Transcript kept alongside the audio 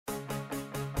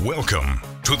Welcome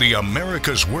to the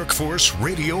America's Workforce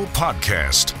Radio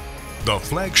Podcast, the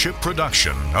flagship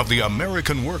production of the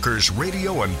American Workers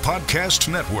Radio and Podcast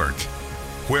Network,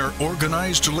 where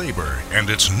organized labor and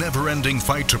its never-ending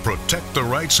fight to protect the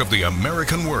rights of the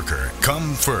American worker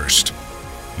come first.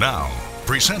 Now,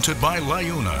 presented by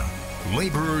LIUNA,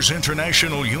 Laborers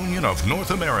International Union of North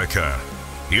America.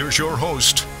 Here's your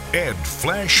host, Ed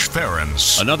Flash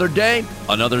Ferens. Another day,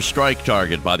 another strike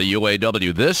target by the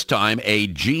UAW, this time a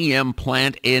GM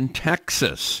plant in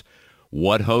Texas.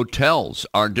 What hotels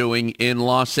are doing in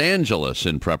Los Angeles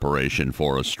in preparation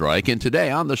for a strike? And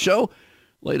today on the show,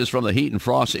 latest from the Heat and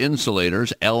Frost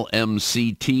Insulators,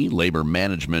 LMCT, Labor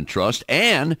Management Trust,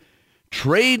 and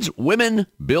Tradeswomen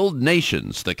Build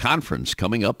Nations, the conference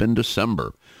coming up in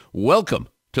December. Welcome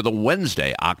to the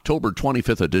Wednesday, October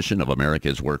 25th edition of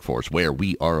America's Workforce, where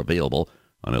we are available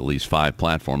on at least 5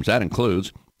 platforms. That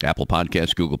includes Apple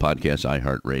Podcasts, Google Podcasts,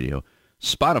 iHeartRadio,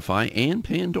 Spotify, and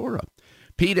Pandora.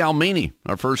 Pete Ielmini,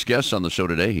 our first guest on the show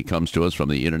today. He comes to us from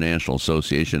the International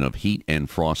Association of Heat and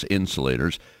Frost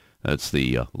Insulators. That's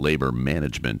the Labor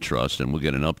Management Trust, and we'll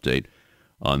get an update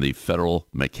on the Federal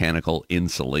Mechanical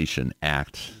Insulation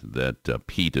Act that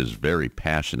Pete is very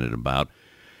passionate about.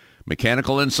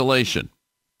 Mechanical insulation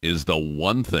is the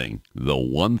one thing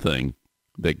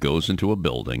that goes into a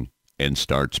building and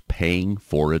starts paying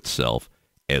for itself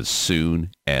as soon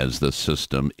as the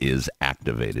system is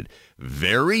activated.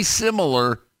 Very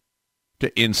similar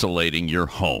to insulating your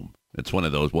home. It's one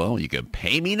of those, well, you can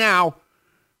pay me now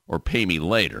or pay me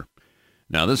later.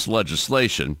 Now, this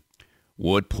legislation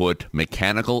would put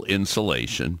mechanical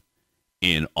insulation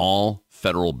in all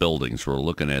federal buildings. We're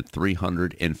looking at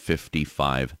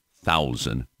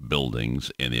 355,000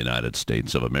 buildings in the United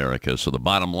States of America. So the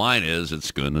bottom line is it's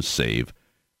going to save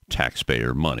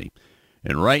taxpayer money.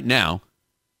 And right now,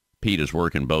 Pete is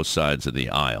working both sides of the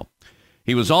aisle.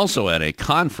 He was also at a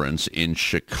conference in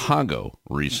Chicago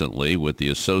recently with the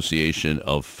Association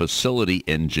of Facility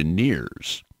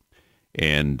Engineers.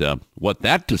 And what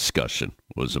that discussion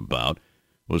was about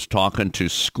was talking to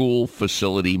school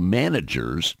facility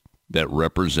managers that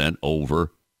represent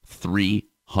over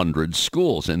 300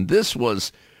 schools. And this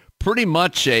was pretty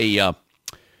much a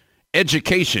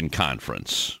education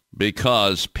conference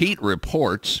because Pete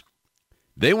reports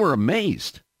they were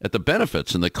amazed at the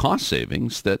benefits and the cost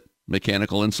savings that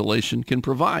mechanical insulation can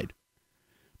provide.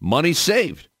 Money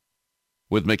saved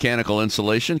with mechanical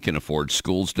insulation can afford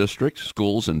schools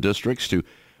and districts to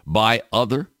buy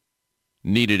other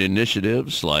needed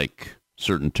initiatives like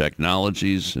certain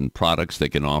technologies and products that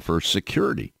can offer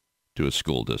security to a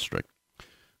school district.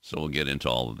 So we'll get into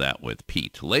all of that with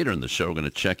Pete. Later in the show, we're going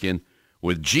to check in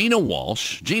with Gina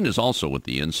Walsh. Gina is also with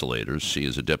the Insulators. She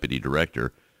is a deputy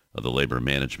director of the Labor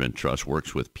Management Trust,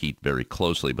 works with Pete very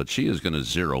closely, but she is going to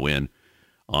zero in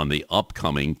on the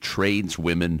upcoming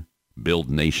Tradeswomen Build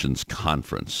Nations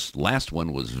Conference. Last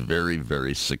one was very,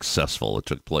 very successful. It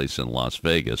took place in Las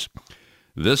Vegas.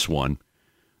 This one,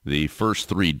 the first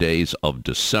 3 days of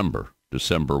December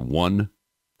 1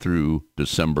 through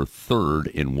December 3rd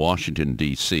in Washington,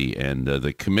 D.C., and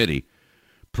the committee,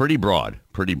 pretty broad.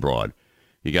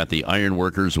 You got the iron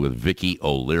workers with Vicki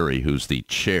O'Leary, who's the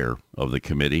chair of the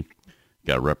committee.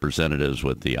 Got representatives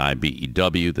with the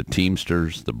IBEW, the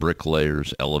Teamsters, the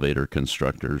bricklayers, elevator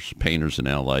constructors, painters and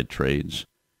allied trades,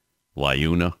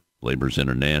 LIUNA, Laborers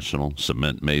International,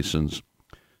 cement masons,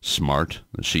 SMART,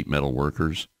 the sheet metal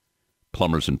workers,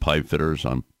 plumbers and pipe fitters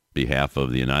on behalf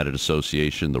of the United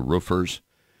Association, the roofers,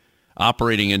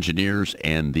 operating engineers,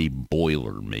 and the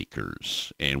boiler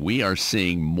makers. And we are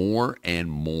seeing more and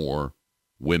more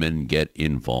women get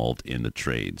involved in the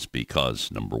trades because,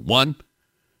 number one,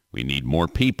 we need more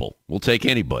people. We'll take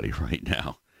anybody right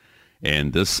now.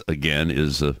 And this, again,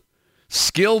 is a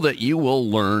skill that you will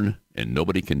learn and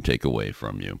nobody can take away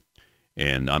from you.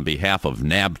 And on behalf of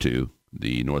NABTU,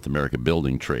 the North American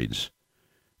Building Trades,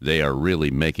 they are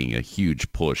really making a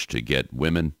huge push to get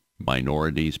women,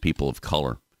 minorities, people of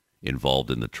color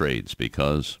involved in the trades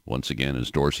because, once again,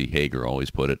 as Dorsey Hager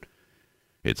always put it,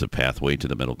 it's a pathway to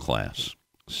the middle class.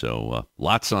 So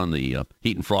lots on the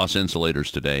Heat and Frost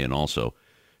Insulators today, and also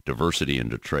diversity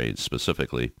into trades,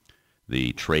 specifically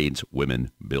the Tradeswomen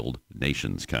Build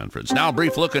Nations Conference. Now a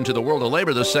brief look into the world of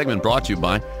labor. This segment brought to you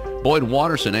by Boyd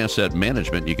Watterson Asset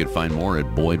Management. You can find more at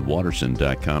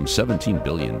boydwatterson.com. $17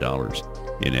 billion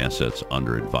in assets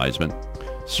under advisement,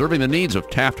 serving the needs of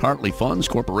Taft-Hartley funds,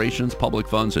 corporations, public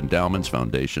funds, endowments,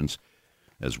 foundations,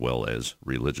 as well as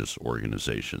religious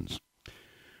organizations.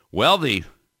 Well, the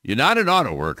United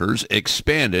Auto Workers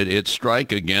expanded its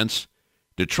strike against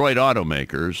Detroit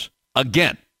automakers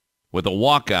again with a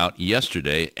walkout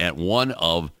yesterday at one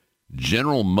of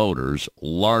General Motors'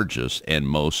 largest and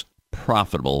most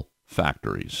profitable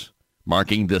factories,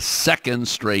 marking the second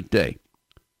straight day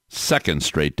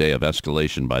of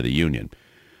escalation by the union.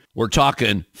 We're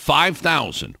talking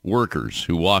 5,000 workers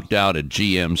who walked out at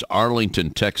GM's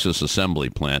Arlington, Texas assembly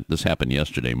plant. This happened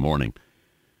yesterday morning.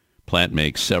 Plant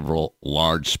makes several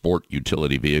large sport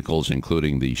utility vehicles,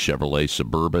 including the Chevrolet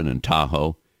Suburban and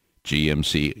Tahoe,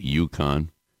 GMC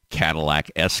Yukon, Cadillac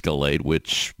Escalade,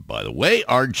 which, by the way,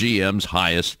 are GM's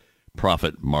highest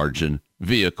profit margin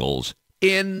vehicles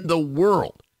in the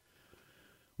world.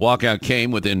 Walkout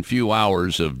came within few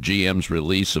hours of GM's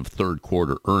release of third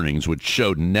quarter earnings, which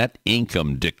showed net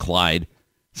income declined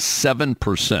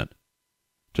 7%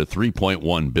 to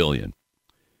 $3.1 billion.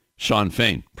 Sean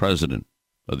Fain, president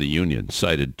of the union,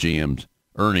 cited GM's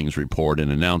earnings report in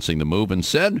announcing the move and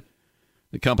said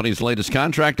the company's latest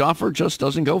contract offer just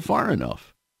doesn't go far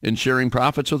enough in sharing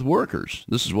profits with workers.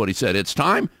 This is what he said. It's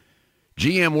time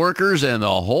GM workers and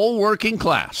the whole working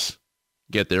class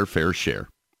get their fair share.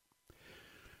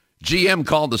 GM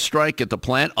called the strike at the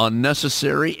plant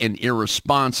unnecessary and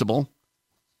irresponsible.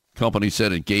 Company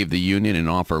said it gave the union an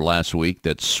offer last week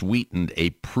that sweetened a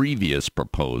previous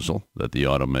proposal that the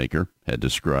automaker had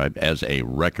described as a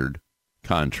record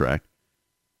contract.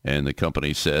 And the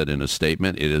company said in a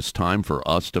statement, it is time for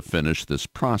us to finish this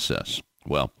process.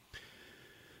 Well,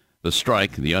 the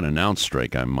strike, the unannounced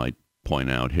strike, I might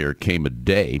point out here, came a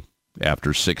day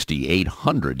after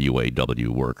 6,800 UAW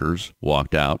workers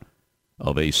walked out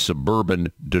of a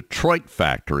suburban Detroit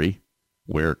factory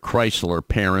where Chrysler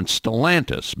parent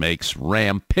Stellantis makes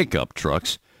Ram pickup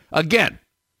trucks. Again,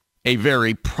 a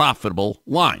very profitable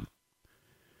line.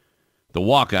 The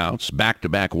walkouts,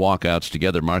 back-to-back walkouts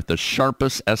together, marked the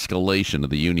sharpest escalation of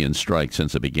the union strike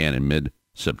since it began in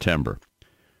mid-September.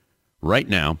 Right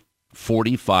now,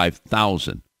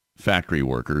 45,000 factory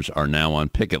workers are now on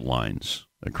picket lines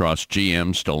across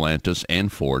GM, Stellantis,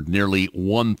 and Ford, nearly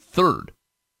one-third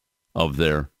of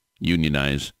their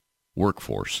unionized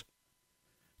workforce.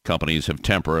 Companies have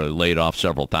temporarily laid off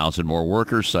several thousand more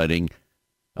workers, citing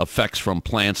effects from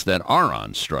plants that are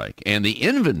on strike. And the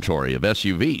inventory of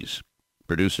SUVs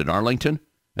produced at Arlington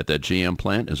at that GM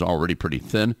plant is already pretty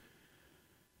thin,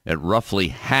 at roughly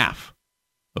half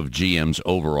of GM's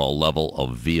overall level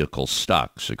of vehicle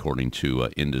stocks, according to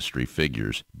industry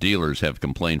figures. Dealers have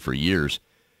complained for years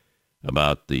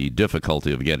about the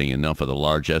difficulty of getting enough of the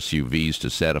large SUVs to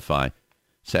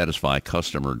satisfy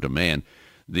customer demand.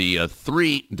 The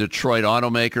three Detroit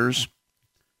automakers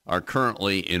are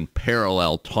currently in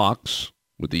parallel talks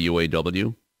with the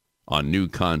UAW on new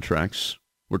contracts.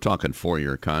 We're talking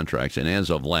 4-year contracts. And as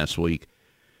of last week,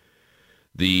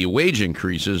 the wage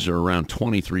increases are around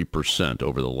 23%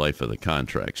 over the life of the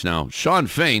contracts. Now, Sean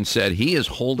Fain said he is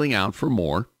holding out for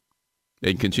more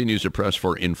and continues to press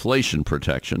for inflation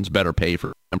protections, better pay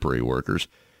for temporary workers,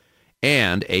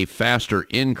 and a faster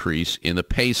increase in the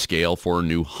pay scale for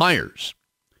new hires.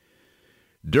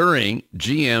 During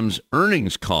GM's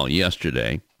earnings call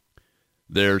yesterday,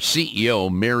 their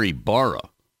CEO, Mary Barra,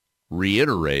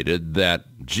 reiterated that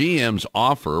GM's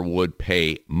offer would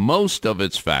pay most of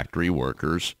its factory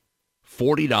workers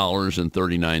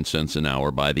 $40.39 an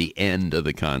hour by the end of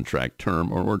the contract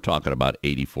term, or we're talking about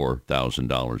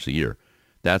 $84,000 a year.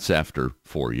 That's after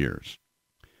 4 years.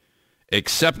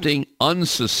 Accepting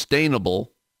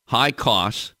unsustainable high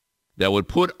costs that would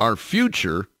put our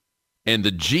future and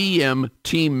the GM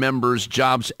team members'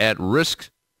 jobs at risk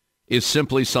is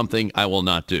simply something I will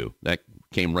not do. That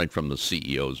came right from the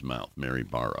CEO's mouth, Mary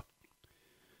Barra.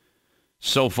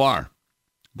 So far,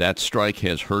 that strike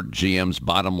has hurt GM's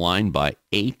bottom line by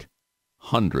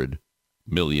 $800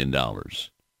 million,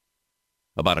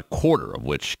 about a quarter of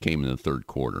which came in the third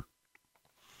quarter.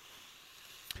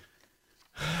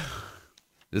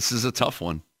 This is a tough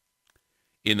one.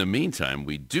 In the meantime,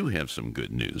 we do have some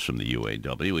good news from the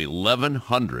UAW.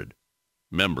 1,100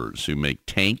 members who make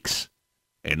tanks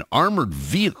and armored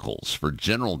vehicles for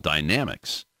General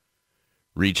Dynamics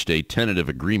reached a tentative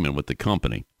agreement with the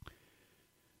company.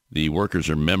 The workers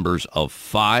are members of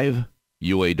 5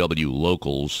 UAW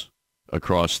locals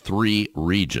across 3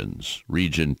 regions,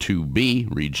 Region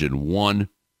 2B, Region 1,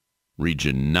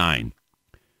 Region 9.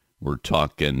 We're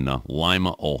talking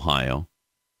Lima, Ohio,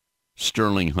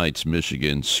 Sterling Heights,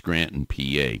 Michigan, Scranton,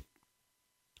 PA.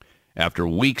 After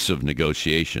weeks of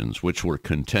negotiations, which were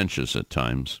contentious at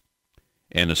times,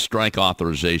 and a strike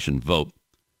authorization vote,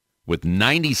 with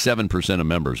 97% of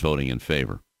members voting in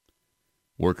favor,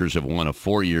 workers have won a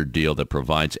 4-year deal that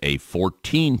provides a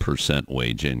 14%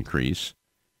 wage increase,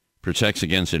 protects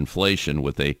against inflation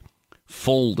with a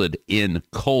folded-in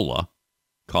COLA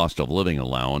cost of living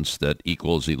allowance that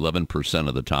equals 11%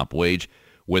 of the top wage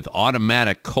with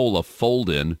automatic COLA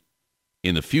fold-in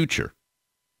the future.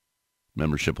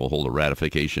 Membership will hold a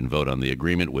ratification vote on the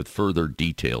agreement with further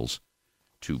details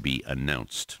to be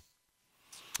announced.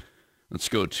 Let's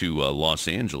go to Los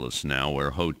Angeles now,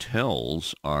 where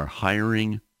hotels are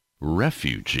hiring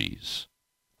refugees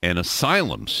and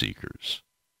asylum seekers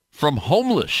from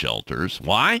homeless shelters.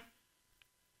 Why?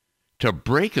 To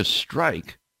break a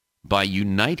strike by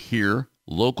Unite Here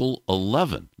Local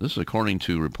 11. This is according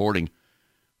to reporting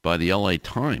by the LA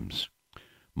Times.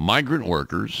 Migrant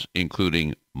workers,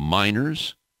 including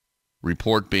minors,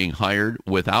 report being hired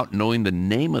without knowing the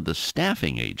name of the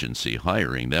staffing agency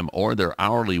hiring them or their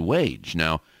hourly wage.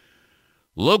 Now,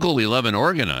 Local 11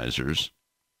 organizers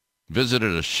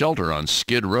visited a shelter on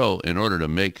Skid Row in order to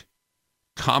make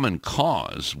common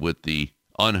cause with the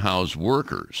unhoused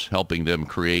workers, helping them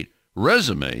create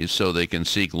resumes so they can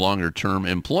seek longer-term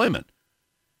employment.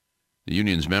 The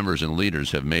union's members and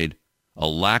leaders have made a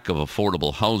lack of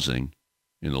affordable housing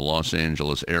in the Los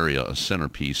Angeles area a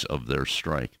centerpiece of their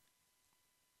strike.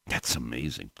 That's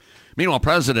amazing. Meanwhile,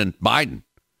 President Biden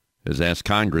has asked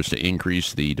Congress to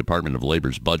increase the Department of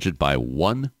Labor's budget by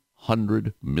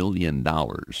 $100 million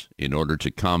in order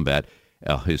to combat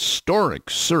a historic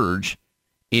surge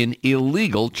in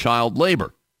illegal child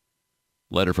labor.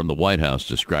 Letter from the White House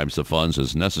describes the funds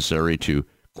as necessary to,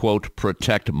 quote,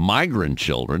 protect migrant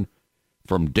children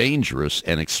from dangerous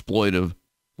and exploitive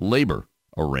labor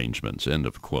arrangements, end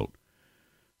of quote.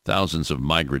 Thousands of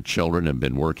migrant children have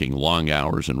been working long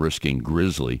hours and risking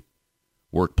grisly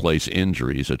workplace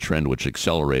injuries, a trend which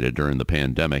accelerated during the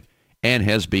pandemic and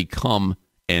has become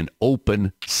an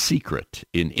open secret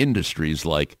in industries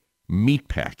like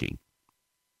meatpacking.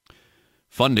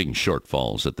 Funding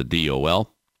shortfalls at the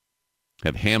DOL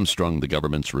have hamstrung the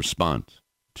government's response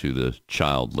to the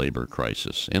child labor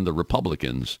crisis. And the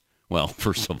Republicans, well,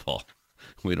 first of all,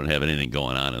 we don't have anything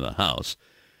going on in the House,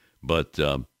 but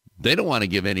they don't want to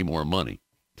give any more money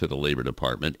to the Labor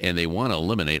Department, and they want to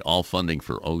eliminate all funding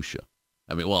for OSHA.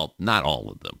 I mean, well, not all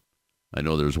of them. I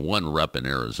know there's one rep in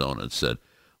Arizona that said,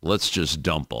 let's just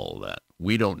dump all of that.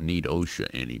 We don't need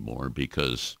OSHA anymore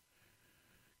because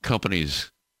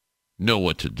companies know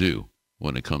what to do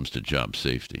when it comes to job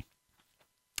safety.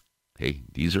 Hey,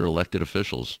 these are elected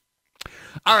officials.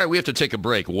 All right, we have to take a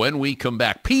break. When we come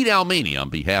back, Pete Ielmini on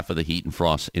behalf of the Heat and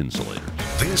Frost Insulator.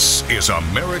 This is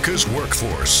America's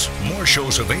Workforce. More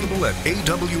shows available at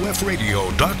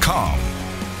awfradio.com.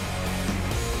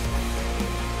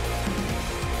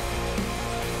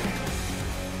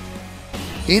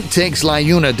 It takes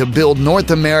LiUNA to build North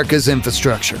America's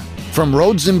infrastructure. From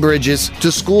roads and bridges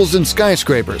to schools and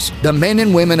skyscrapers, the men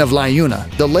and women of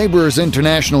LiUNA, the Laborers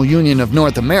International Union of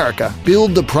North America,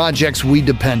 build the projects we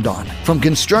depend on. From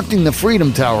constructing the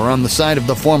Freedom Tower on the site of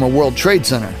the former World Trade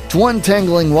Center to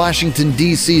untangling Washington,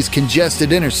 D.C.'s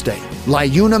congested interstate,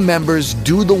 LiUNA members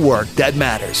do the work that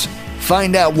matters.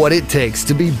 Find out what it takes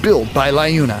to be built by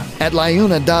LiUNA at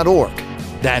liuna.org.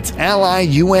 That's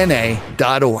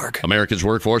liuna.org. America's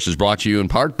Workforce is brought to you in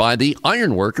part by the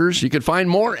Iron Workers. You can find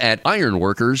more at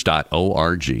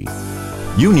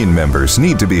ironworkers.org. Union members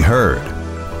need to be heard.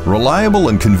 Reliable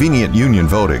and convenient union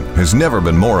voting has never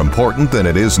been more important than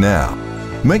it is now.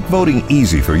 Make voting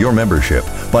easy for your membership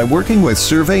by working with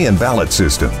survey and ballot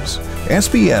systems.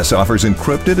 SBS offers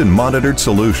encrypted and monitored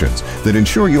solutions that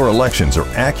ensure your elections are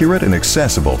accurate and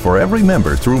accessible for every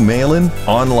member through mail-in,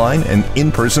 online, and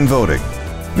in-person voting.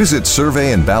 Visit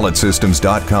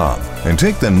surveyandballotsystems.com and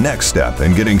take the next step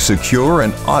in getting secure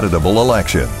and auditable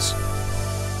elections.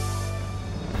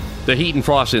 The Heat and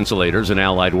Frost Insulators and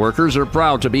Allied Workers are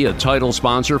proud to be a title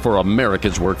sponsor for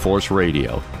America's Workforce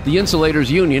Radio. The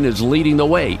Insulators Union is leading the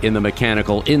way in the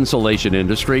mechanical insulation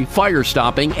industry, fire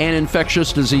stopping, and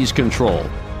infectious disease control.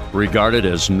 Regarded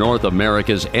as North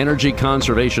America's energy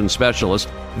conservation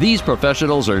specialists, these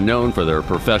professionals are known for their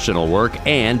professional work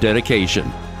and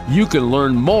dedication. You can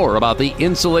learn more about the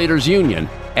Insulators Union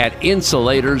at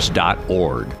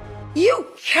insulators.org. You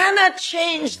cannot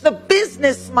change the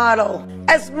business model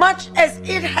as much as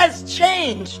it has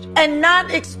changed and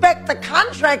not expect the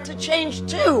contract to change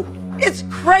too. It's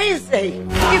crazy.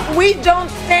 If we don't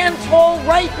stand tall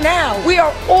right now, we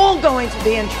are all going to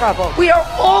be in trouble. We are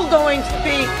all going to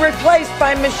be replaced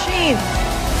by machines.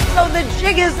 So the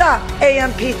jig is up,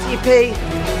 AMPTP.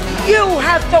 You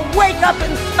have to wake up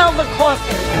and smell the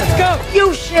coffee. Let's go.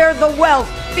 You share the wealth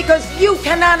because you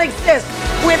cannot exist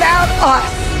without us.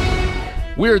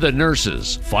 We're the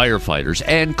nurses, firefighters,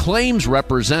 and claims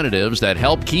representatives that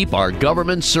help keep our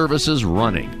government services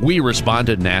running. We respond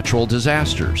to natural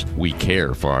disasters. We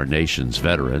care for our nation's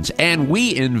veterans, and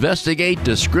we investigate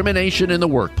discrimination in the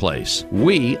workplace.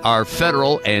 We are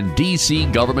federal and D.C.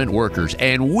 government workers,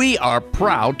 and we are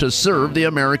proud to serve the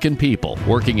American people.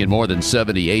 Working in more than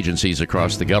 70 agencies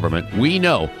across the government, we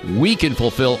know we can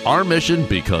fulfill our mission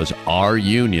because our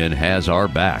union has our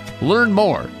back. Learn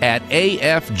more at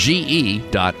afge.org.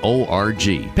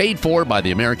 Paid for by the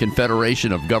American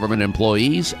Federation of Government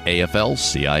Employees,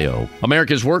 AFL-CIO.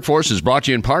 America's Workforce is brought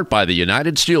to you in part by the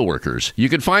United Steelworkers. You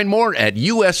can find more at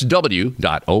usw.org.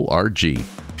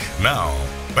 Now,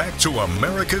 back to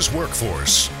America's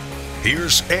Workforce.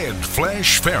 Here's Ed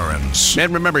Flash Ferens.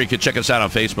 And remember, you can check us out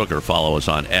on Facebook or follow us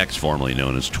on X, formerly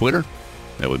known as Twitter.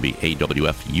 That would be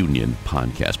AWF Union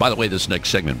Podcast. By the way, this next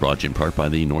segment brought to you in part by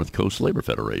the North Coast Labor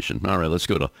Federation. All right, let's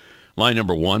go to line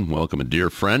number one. Welcome a dear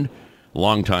friend,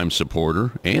 longtime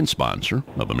supporter and sponsor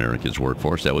of America's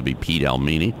Workforce. That would be Pete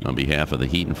Ielmini on behalf of the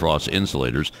Heat and Frost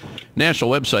Insulators.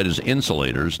 National website is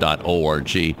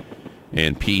insulators.org.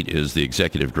 And Pete is the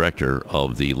executive director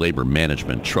of the Labor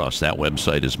Management Trust. That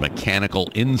website is Mechanical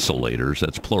Insulators,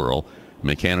 that's plural,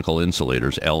 Mechanical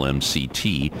Insulators,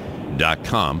 LMCT.com.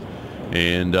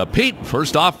 And Pete,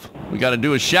 first off, we got to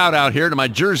do a shout out here to my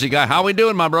Jersey guy. How we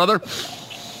doing, my brother?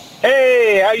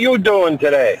 Hey, how you doing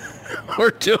today?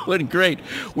 We're doing great.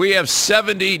 We have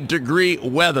 70-degree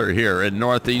weather here in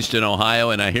northeastern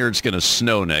Ohio, and I hear it's going to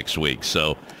snow next week.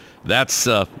 So that's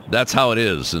how it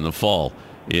is in the fall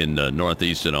in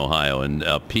northeastern Ohio. And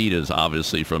Pete is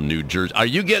obviously from New Jersey. Are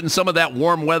you getting some of that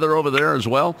warm weather over there as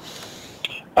well?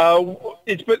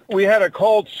 We had a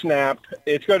cold snap.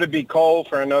 It's going to be cold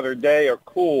for another day or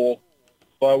cool,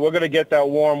 but we're going to get that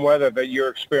warm weather that you're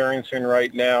experiencing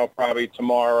right now, probably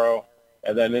tomorrow,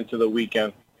 and then into the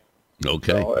weekend.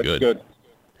 Okay, so that's good.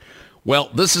 Well,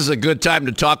 this is a good time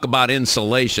to talk about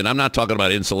insulation. I'm not talking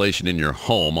about insulation in your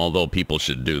home, although people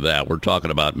should do that. We're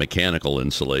talking about mechanical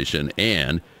insulation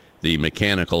and the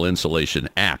Mechanical Insulation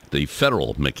Act, the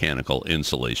Federal Mechanical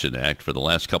Insulation Act. For the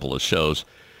last couple of shows,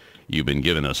 you've been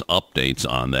giving us updates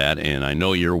on that, and I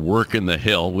know you're working the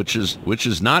hill, which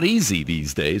is not easy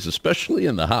these days, especially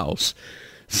in the House.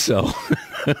 So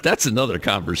that's another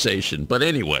conversation. But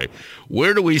anyway,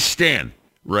 where do we stand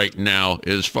right now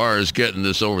as far as getting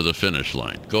this over the finish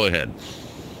line? Go ahead.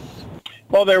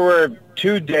 Well, there were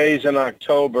 2 days in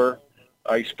October.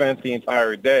 I spent the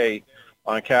entire day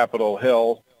on Capitol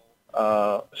Hill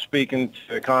speaking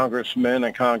to congressmen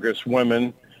and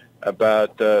congresswomen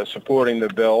about supporting the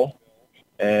bill.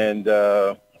 And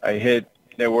there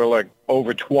were like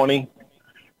over 20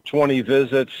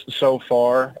 visits so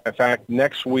far. In fact,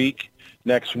 next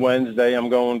Wednesday, I'm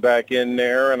going back in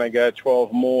there, and I got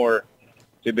 12 more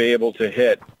to be able to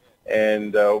hit.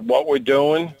 And what we're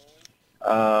doing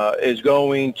is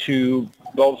going to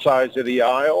both sides of the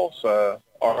aisles,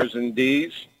 R's and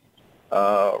D's.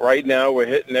 Right now, we're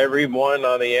hitting everyone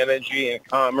on the Energy and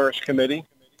Commerce Committee.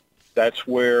 That's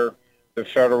where the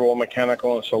Federal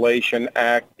Mechanical Insulation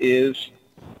Act is,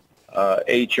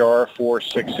 H.R.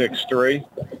 4663.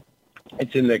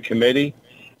 It's in the committee,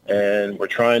 and we're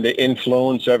trying to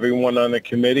influence everyone on the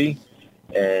committee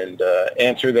and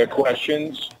answer their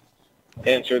questions,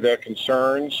 answer their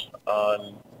concerns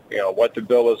on what the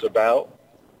bill is about.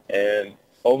 And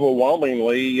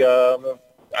overwhelmingly,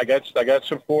 I got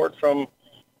support from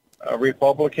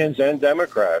Republicans and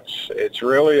Democrats. It's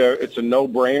really it's a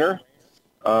no-brainer.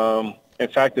 In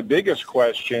fact, the biggest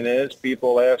question is,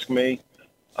 people ask me,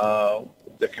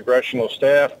 the congressional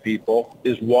staff people,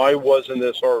 is why wasn't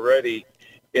this already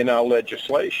in our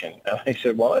legislation? And I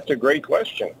said, well, that's a great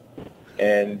question.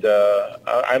 And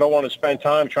I don't want to spend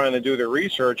time trying to do the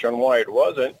research on why it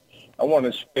wasn't. I want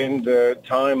to spend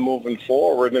time moving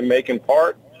forward and making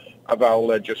part of our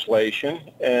legislation.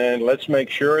 And let's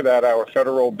make sure that our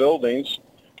federal buildings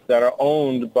that are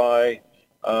owned by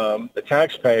the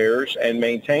taxpayers and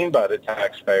maintained by the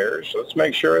taxpayers, let's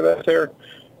make sure that they're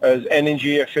as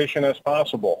energy efficient as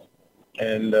possible.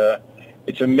 And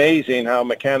it's amazing how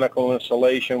mechanical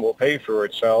insulation will pay for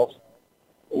itself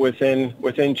within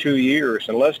 2 years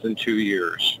and less than 2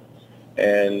 years.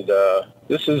 And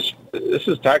this is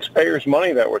taxpayers'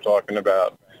 money that we're talking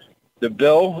about. The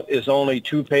bill is only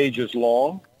 2 pages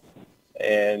long,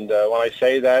 and when I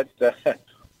say that,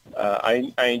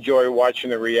 I enjoy watching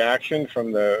the reaction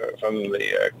from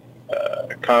the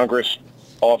Congress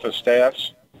office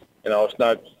staffs. It's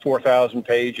not 4,000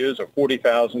 pages or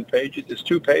 40,000 pages. It's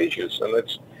 2 pages, and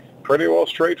it's pretty well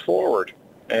straightforward.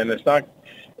 And it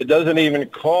doesn't even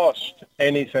cost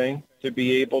anything to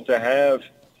be able to have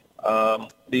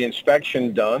the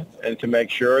inspection done and to make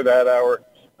sure that our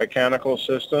mechanical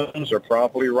systems are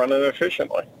properly running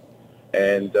efficiently.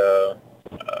 And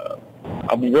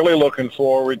I'm really looking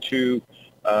forward to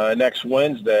next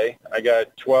Wednesday. I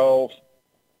got 12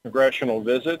 congressional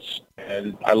visits,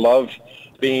 and I love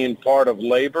being part of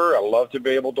labor. I love to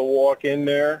be able to walk in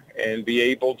there and be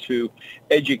able to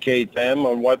educate them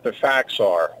on what the facts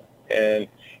are. And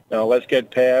let's get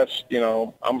past,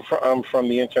 I'm from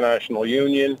the International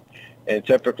Union, and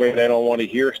typically they don't want to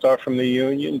hear stuff from the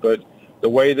union, but the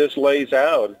way this lays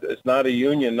out, it's not a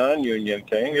union, non-union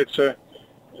thing.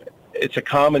 It's a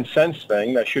common sense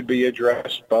thing that should be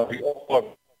addressed by all of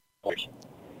us.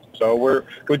 So we're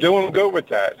doing good with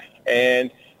that. And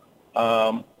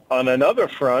on another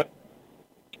front,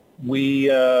 we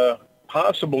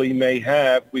probably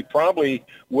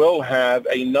will have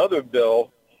another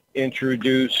bill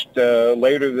introduced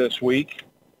later this week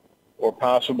or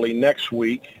possibly next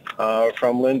week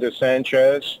from Linda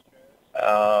Sanchez,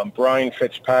 Brian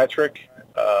Fitzpatrick,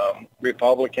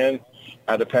 Republican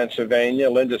out of Pennsylvania.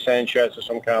 Linda Sanchez is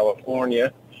from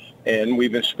California, and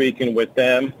we've been speaking with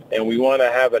them, and we want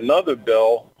to have another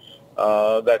bill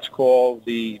that's called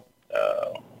the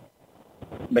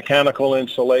Mechanical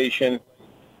Installation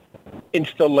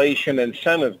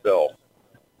Incentive Bill.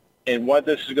 And what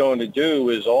this is going to do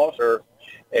is offer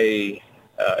a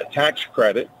tax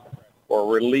credit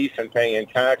or relief in paying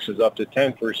taxes up to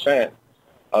 10%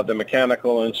 of the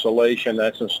mechanical installation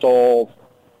that's installed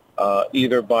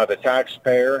either by the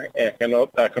taxpayer, and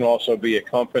that can also be a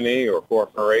company or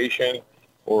corporation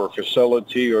or a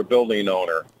facility or building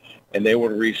owner, and they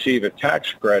would receive a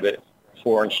tax credit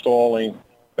for installing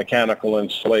mechanical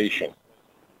installation.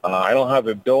 I don't have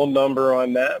a bill number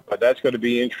on that, but that's going to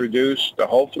be introduced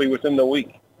hopefully within the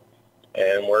week,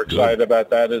 and we're excited about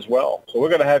that as well. So we're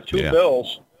going to have two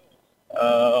bills,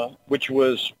 which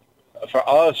was, for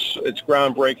us, it's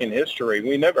groundbreaking history.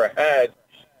 We never had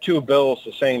two bills at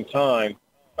the same time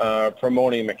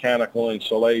promoting mechanical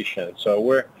insulation. So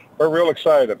we're real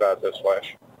excited about this,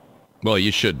 Walsh. Well,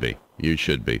 you should be. You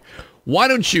should be. Why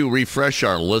don't you refresh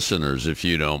our listeners, if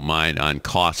you don't mind, on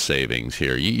cost savings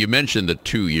here? You mentioned the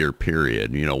 2-year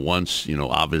period. Once,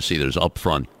 obviously there's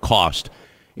upfront cost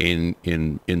in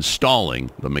installing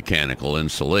the mechanical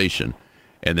insulation,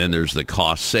 and then there's the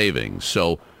cost savings.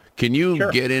 So can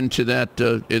you get into that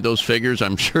those figures?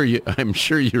 I'm sure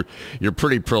you're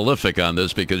pretty prolific on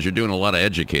this because you're doing a lot of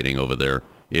educating over there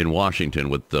in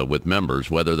Washington with members,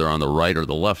 whether they're on the right or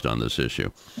the left on this issue.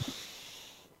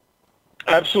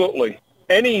 Absolutely.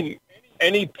 Any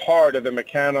part of the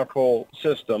mechanical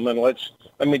system, and let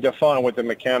me define what the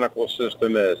mechanical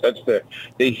system is. That's the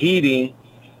heating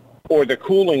or the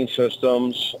cooling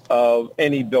systems of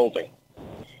any building.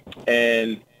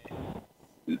 And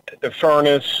the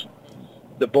furnace,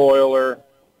 the boiler,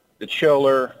 the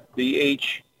chiller, the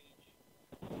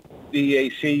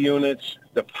HVAC units,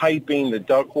 the piping, the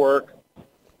ductwork.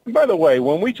 And by the way,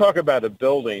 when we talk about a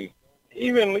building,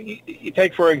 even you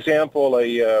take, for example,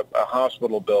 a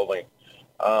hospital building,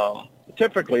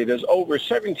 typically there's over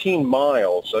 17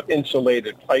 miles of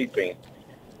insulated piping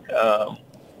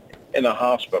in a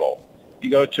hospital. You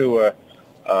go to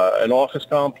an office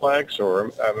complex or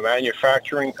a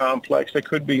manufacturing complex, there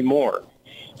could be more.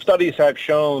 Studies have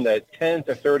shown that 10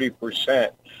 to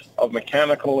 30% of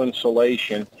mechanical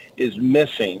insulation is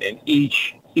missing in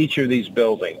each of these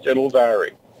buildings. It'll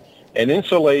vary. And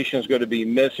insulation is going to be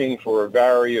missing for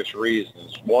various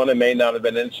reasons. One, it may not have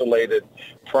been insulated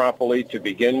properly to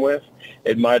begin with.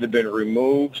 It might have been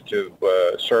removed to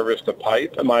service the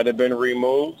pipe. It might have been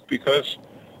removed because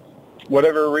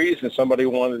whatever reason somebody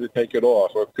wanted to take it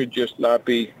off, or it could just not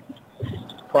be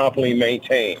properly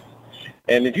maintained.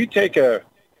 And if you take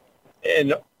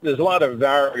and there's a lot of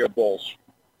variables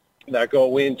that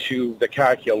go into the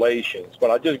calculations,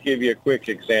 but I'll just give you a quick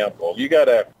example. You got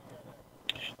a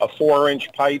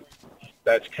 4-inch pipe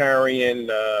that's carrying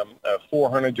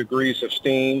 400 degrees of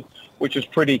steam, which is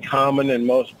pretty common in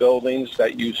most buildings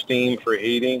that use steam for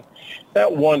heating.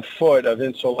 That 1 foot of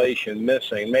insulation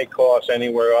missing may cost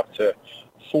anywhere up to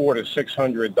 $400 to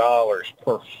 $600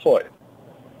 per foot.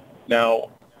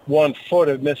 Now, 1 foot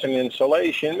of missing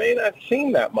insulation may not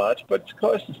seem that much, but it's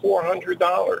costing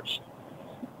 $400.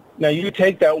 Now, you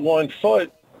take that 1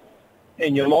 foot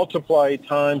and you multiply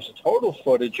times the total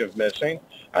footage of missing.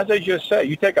 As I just said,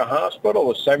 you take a hospital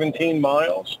with 17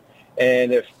 miles,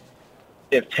 and if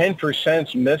 10%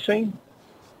 is missing,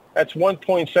 that's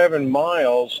 1.7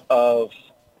 miles of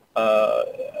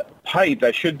pipe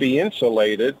that should be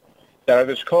insulated that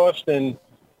is costing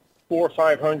 $400 or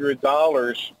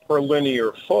 $500 per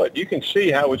linear foot. You can see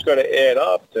how it's going to add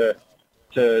up to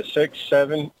to 6,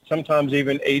 7, sometimes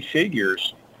even 8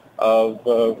 figures of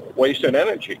wasted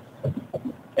energy.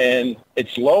 And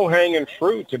it's low-hanging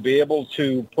fruit to be able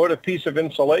to put a piece of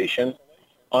insulation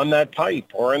on that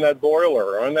pipe or on that boiler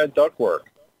or on that ductwork.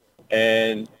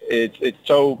 And it's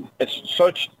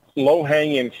such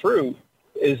low-hanging fruit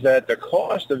is that the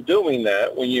cost of doing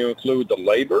that, when you include the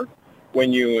labor,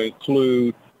 when you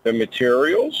include the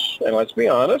materials, and let's be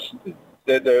honest,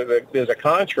 there's a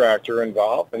contractor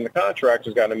involved, and the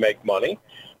contractor's got to make money.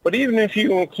 But even if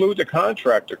you include the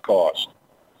contractor cost,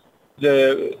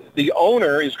 the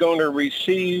owner is going to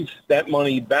receive that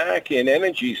money back in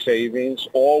energy savings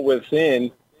all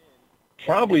within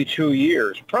probably 2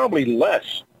 years, probably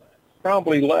less.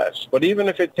 But even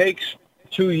if it takes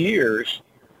 2 years,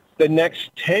 the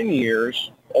next 10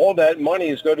 years, all that money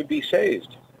is going to be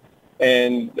saved.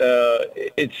 And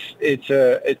it's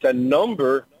a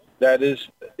number that is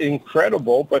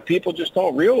incredible, but people just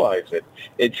don't realize it.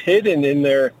 It's hidden in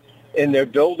their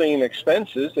building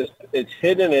expenses. It's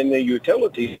hidden in the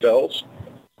utility bills.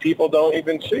 People don't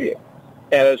even see it.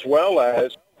 And as well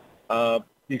as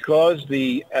because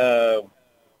the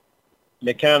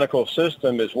mechanical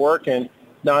system is working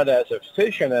not as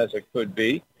efficient as it could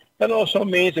be, that also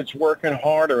means it's working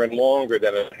harder and longer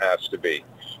than it has to be.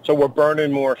 So we're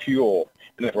burning more fuel.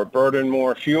 And if we're burning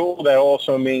more fuel, that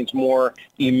also means more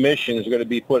emissions are going to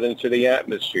be put into the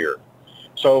atmosphere.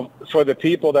 So for the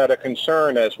people that are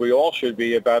concerned, as we all should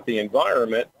be, about the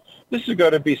environment, this is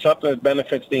going to be something that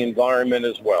benefits the environment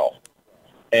as well.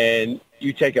 And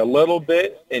you take a little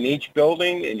bit in each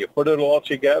building and you put it all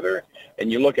together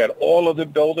and you look at all of the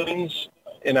buildings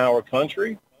in our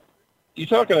country, you're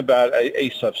talking about a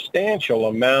substantial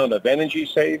amount of energy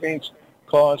savings,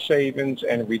 cost savings,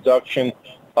 and reduction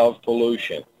of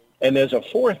pollution. And there's a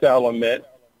fourth element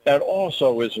that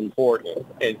also is important,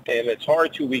 and it's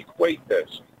hard to equate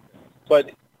this,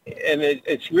 but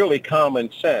it's really common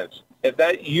sense. If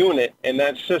that unit and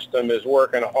that system is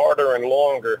working harder and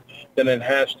longer than it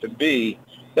has to be,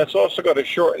 that's also going to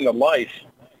shorten the life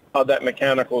of that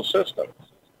mechanical system,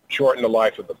 shorten the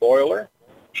life of the boiler,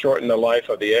 shorten the life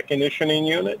of the air conditioning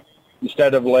unit.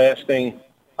 Instead of lasting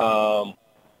 20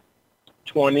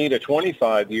 to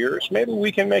 25 years, maybe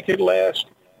we can make it last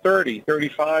 30,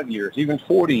 35 years, even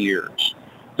 40 years.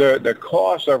 The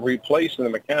cost of replacing the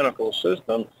mechanical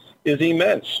system is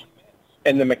immense.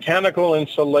 And the mechanical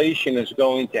insulation is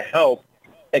going to help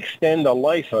extend the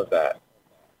life of that.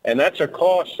 And that's a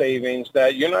cost savings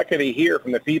that you're not going to hear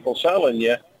from the people selling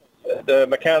you the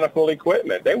mechanical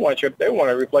equipment. They want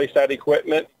to replace that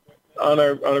equipment on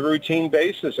a routine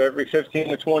basis every 15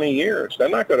 to 20 years. They're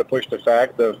not going to push the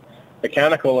fact that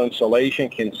mechanical insulation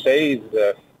can save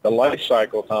the life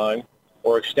cycle time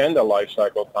or extend the life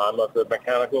cycle time of the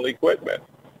mechanical equipment.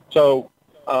 So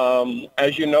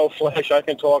as you know, Flash, I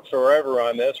can talk forever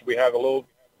on this. We have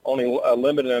only a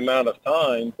limited amount of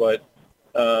time, but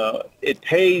it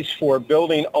pays for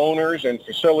building owners and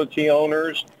facility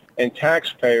owners and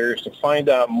taxpayers to find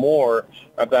out more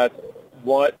about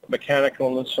what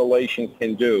mechanical insulation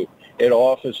can do. It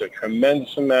offers a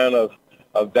tremendous amount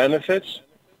of benefits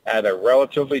at a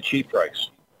relatively cheap price.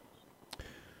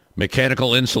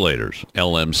 Mechanical Insulators,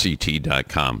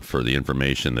 LMCT.com for the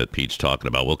information that Pete's talking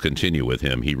about. We'll continue with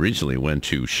him. He recently went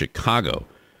to Chicago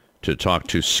to talk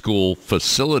to school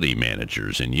facility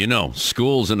managers. And you know,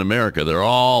 schools in America, they're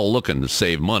all looking to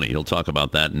save money. He'll talk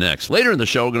about that next. Later in the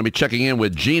show, we're going to be checking in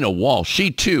with Gina Walsh.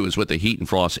 She, too, is with the Heat and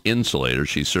Frost Insulators.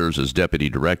 She serves as Deputy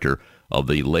Director of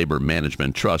the Labor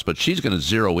Management Trust. But she's going to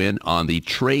zero in on the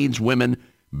Tradeswomen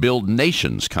Build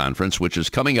Nations Conference, which is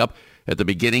coming up at the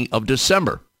beginning of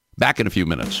December. Back in a few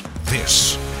minutes.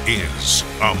 This is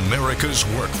America's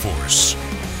Workforce.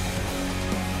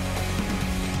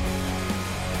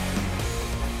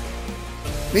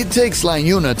 It takes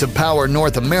LiUNA to power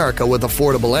North America with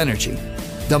affordable energy.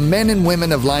 The men and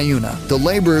women of LiUNA, the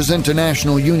Laborers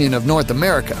International Union of North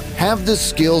America, have the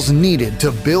skills needed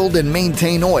to build and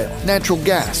maintain oil, natural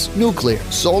gas, nuclear,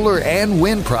 solar, and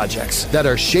wind projects that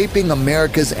are shaping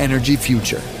America's energy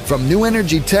future. From new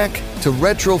energy tech to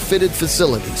retrofitted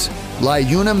facilities,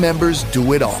 LiUNA members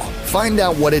do it all. Find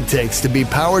out what it takes to be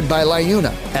powered by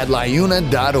LiUNA at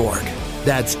liuna.org.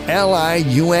 That's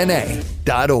LIUNA.org.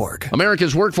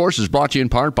 America's Workforce is brought to you in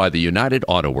part by the United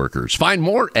Auto Workers. Find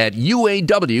more at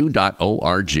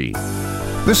uaw.org.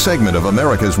 This segment of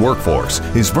America's Workforce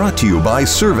is brought to you by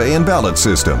Survey and Ballot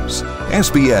Systems.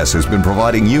 SBS has been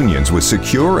providing unions with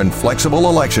secure and flexible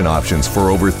election options for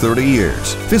over 30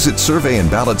 years. Visit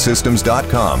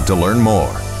surveyandballotsystems.com to learn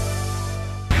more.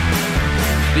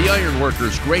 The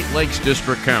Ironworkers Great Lakes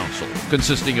District Council,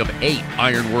 consisting of 8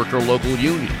 ironworker local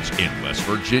unions in West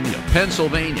Virginia,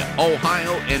 Pennsylvania,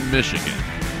 Ohio, and Michigan.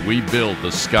 We build the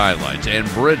skylines and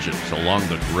bridges along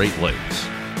the Great Lakes.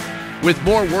 With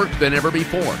more work than ever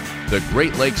before, the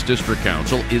Great Lakes District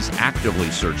Council is actively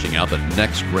searching out the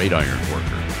next great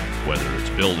ironworker, whether it's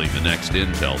building the next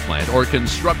Intel plant or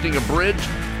constructing a bridge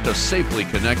to safely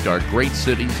connect our great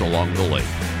cities along the lake.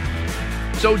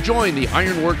 So join the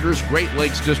Ironworkers Great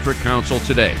Lakes District Council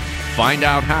today. Find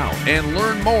out how and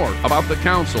learn more about the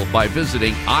council by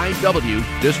visiting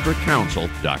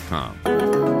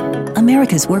iwdistrictcouncil.com.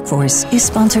 America's Workforce is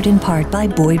sponsored in part by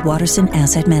Boyd Watterson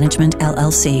Asset Management,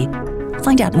 LLC.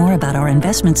 Find out more about our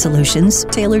investment solutions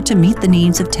tailored to meet the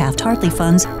needs of Taft-Hartley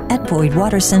funds at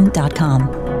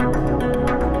boydwatterson.com.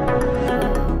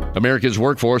 America's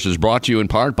Workforce is brought to you in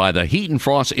part by the Heat and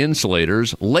Frost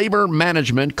Insulators Labor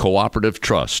Management Cooperative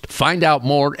Trust. Find out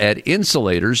more at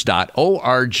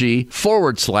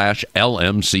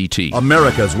insulators.org/LMCT.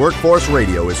 America's Workforce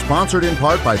Radio is sponsored in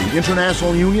part by the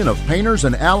International Union of Painters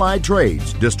and Allied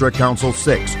Trades, District Council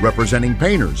 6, representing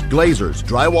painters, glazers,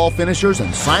 drywall finishers,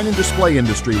 and sign and display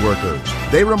industry workers.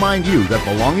 They remind you that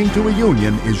belonging to a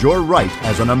union is your right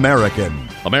as an American.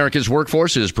 America's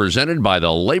Workforce is presented by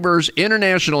the Laborers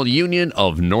International Union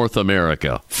of North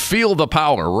America. Feel the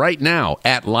power right now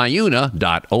at liuna.org.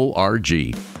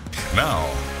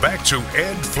 Now, back to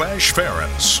Ed Flash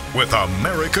Ferens with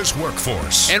America's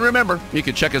Workforce. And remember, you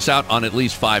can check us out on at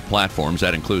least 5 platforms.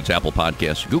 That includes Apple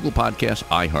Podcasts, Google Podcasts,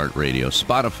 iHeartRadio,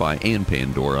 Spotify, and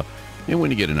Pandora. And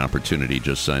when you get an opportunity,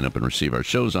 just sign up and receive our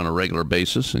shows on a regular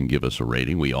basis and give us a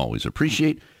rating. We always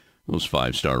appreciate those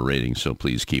 5-star ratings, so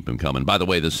please keep them coming. By the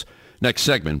way, this next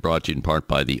segment brought to you in part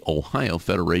by the Ohio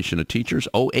Federation of Teachers,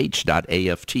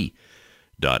 oh.aft.org.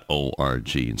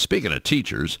 And speaking of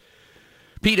teachers,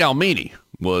 Pete Ielmini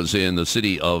was in the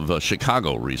city of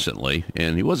Chicago recently,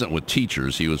 and he wasn't with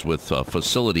teachers. He was with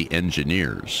facility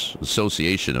engineers,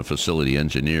 Association of Facility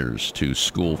Engineers to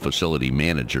School Facility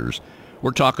Managers.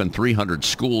 We're talking 300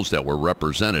 schools that were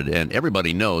represented, and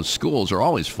everybody knows schools are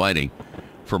always fighting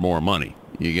for more money.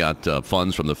 You got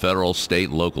funds from the federal,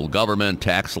 state, local government,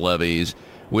 tax levies,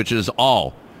 which is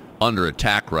all under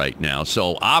attack right now.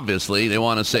 So obviously they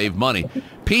want to save money.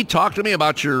 Pete, talk to me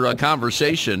about your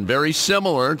conversation, very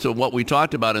similar to what we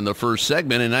talked about in the first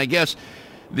segment. And I guess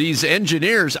these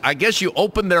engineers, I guess you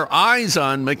opened their eyes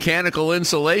on mechanical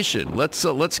insulation. Let's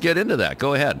get into that.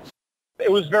 Go ahead.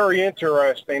 It was very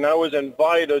interesting. I was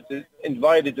invited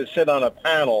to sit on a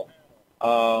panel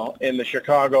in the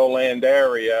Chicagoland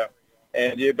area,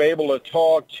 and you'll be able to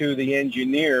talk to the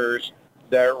engineers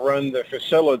that run the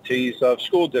facilities of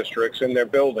school districts in their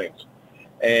buildings.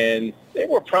 And there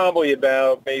were probably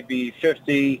about maybe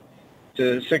 50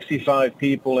 to 65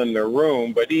 people in the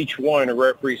room, but each one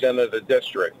represented a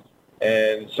district.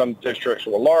 And some districts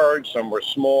were large, some were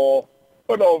small,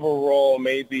 but overall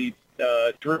maybe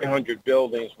 300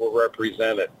 buildings were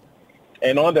represented.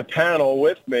 And on the panel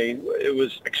with me, it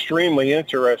was extremely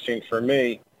interesting for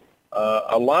me.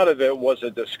 A lot of it was a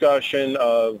discussion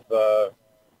of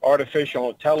artificial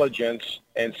intelligence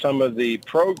and some of the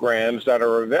programs that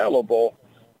are available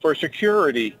for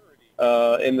security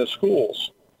in the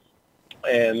schools.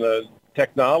 And the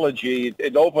technology,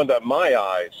 it opened up my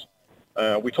eyes.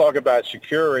 We talk about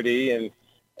security,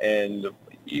 and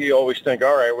you always think,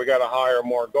 all right, we got to hire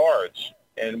more guards,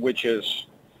 and which is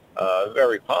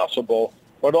very possible.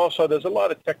 But also there's a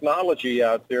lot of technology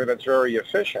out there that's very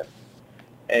efficient.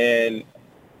 And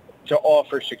to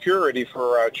offer security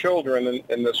for our children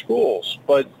in the schools.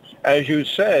 But as you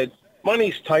said,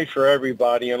 money's tight for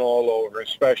everybody and all over,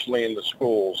 especially in the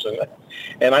schools.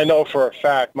 And I know for a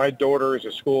fact, my daughter is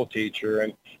a school teacher,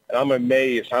 and I'm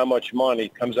amazed how much money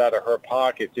comes out of her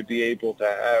pocket to be able to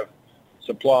have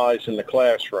supplies in the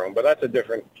classroom. But that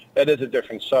is a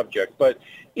different subject. But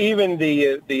even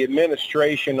the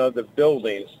administration of the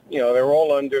buildings, they're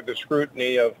all under the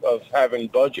scrutiny of having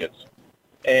budgets.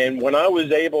 And when I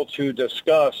was able to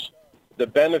discuss the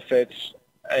benefits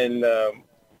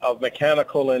of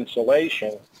mechanical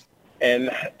insulation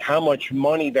and how much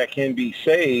money that can be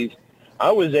saved,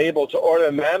 I was able to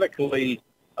automatically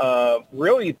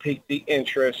really pique the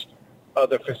interest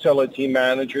of the facility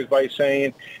managers by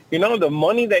saying, the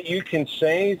money that you can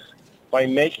save by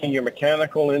making your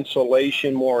mechanical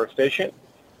insulation more efficient,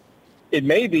 it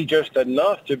may be just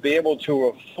enough to be able to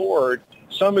afford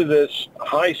some of this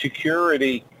high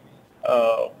security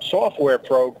software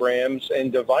programs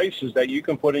and devices that you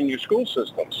can put in your school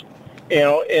systems.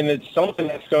 And it's something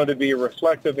that's going to be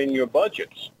reflective in your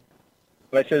budgets.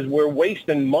 And I says, we're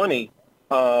wasting money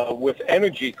with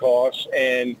energy costs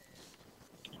and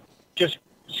just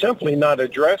simply not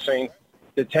addressing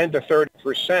the 10 to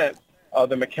 30% of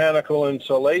the mechanical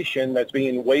insulation that's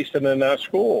being wasted in our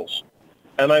schools.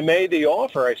 And I made the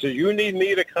offer. I said, you need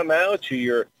me to come out to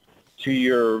your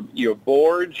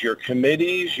boards, your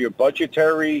committees, your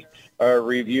budgetary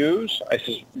reviews. I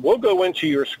said, we'll go into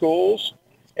your schools,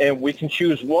 and we can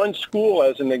choose one school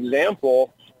as an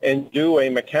example and do a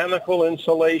mechanical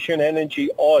insulation energy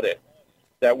audit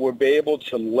that will be able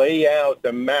to lay out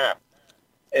the map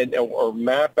or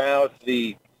map out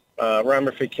the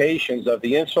ramifications of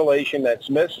the insulation that's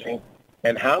missing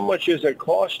and how much is it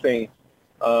costing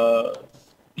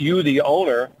you, the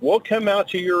owner. We'll come out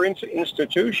to your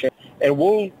institution and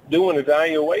we'll do an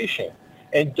evaluation.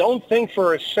 And don't think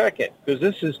for a second, because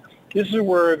this is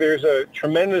where there's a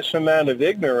tremendous amount of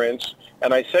ignorance,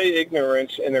 and I say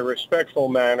ignorance in a respectful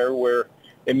manner where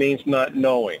it means not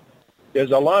knowing.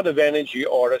 There's a lot of energy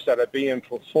audits that are being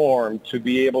performed to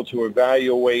be able to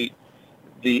evaluate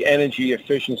the energy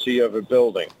efficiency of a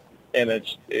building. And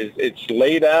it's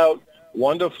laid out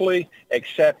wonderfully,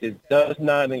 except it does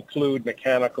not include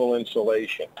mechanical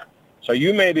insulation. So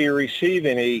you may be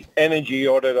receiving an energy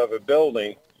audit of a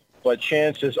building, but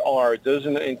chances are it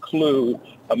doesn't include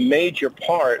a major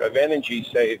part of energy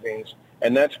savings,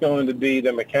 and that's going to be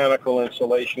the mechanical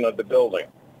insulation of the building.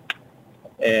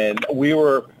 And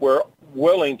we're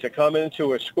willing to come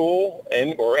into a school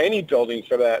or any building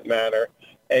for that matter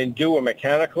and do a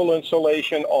mechanical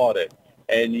insulation audit.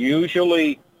 And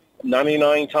usually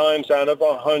 99 times out of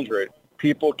 100,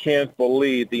 people can't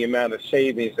believe the amount of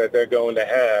savings that they're going to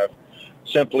have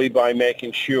simply by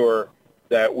making sure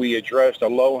that we address the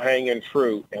low-hanging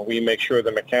fruit and we make sure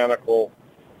the mechanical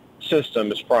system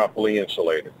is properly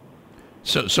insulated.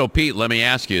 So Pete, let me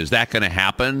ask you, is that going to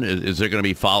happen? Is there going to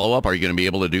be follow-up? Are you going to be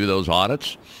able to do those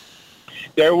audits?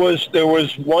 There was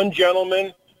one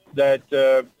gentleman that,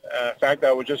 in fact,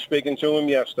 I was just speaking to him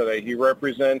yesterday. He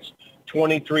represents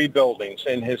 23 buildings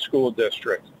in his school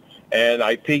district, and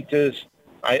I piqued his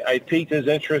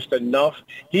interest enough.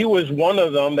 He was one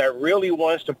of them that really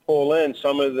wants to pull in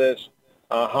some of this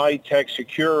high-tech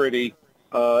security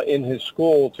in his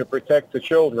school to protect the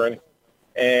children,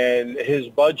 and his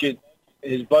budget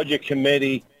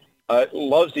committee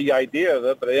loves the idea of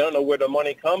it, but they don't know where the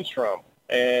money comes from.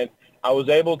 And I was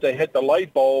able to hit the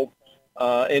light bulb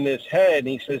in his head, and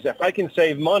he says, if I can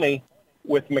save money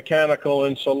with mechanical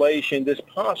insulation, this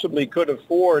possibly could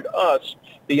afford us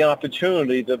the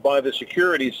opportunity to buy the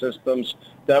security systems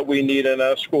that we need in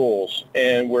our schools.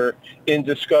 And we're in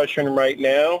discussion right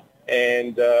now,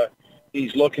 and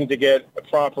he's looking to get a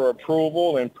proper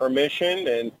approval and permission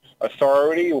and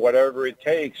authority, whatever it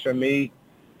takes for me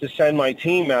to send my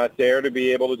team out there to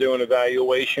be able to do an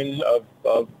evaluation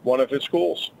of one of his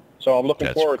schools. So I'm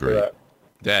looking forward to that.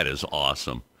 That is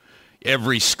awesome.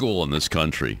 Every school in this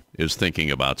country is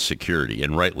thinking about security,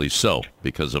 and rightly so,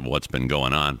 because of what's been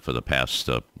going on for the past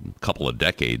couple of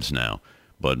decades now.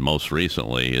 But most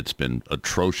recently, it's been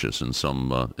atrocious in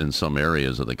some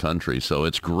areas of the country. So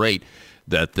it's great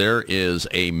that there is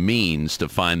a means to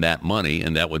find that money,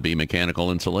 and that would be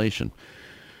mechanical insulation.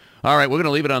 All right, we're going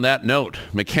to leave it on that note.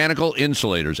 Mechanical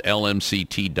Insulators,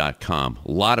 LMCT.com.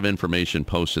 A lot of information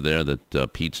posted there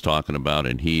that Pete's talking about,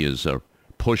 and he is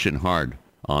pushing hard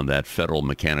on that Federal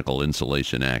Mechanical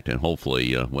Insulation Act. And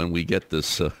hopefully when we get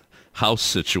this house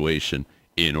situation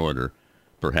in order,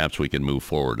 perhaps we can move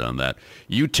forward on that.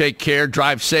 You take care.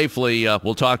 Drive safely.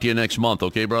 We'll talk to you next month.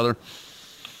 Okay, brother?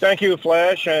 Thank you,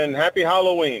 Flash, and happy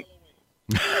Halloween.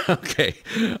 Okay.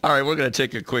 All right, we're going to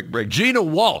take a quick break. Gina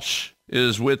Walsh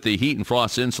is with the Heat and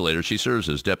Frost Insulator. She serves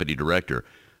as Deputy Director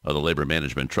of the Labor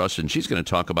Management Trust, and she's going to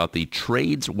talk about the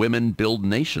Tradeswomen Build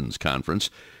Nations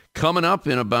Conference coming up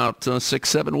in about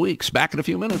 6-7 weeks. Back in a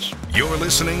few minutes. You're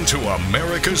listening to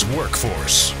America's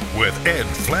Workforce with Ed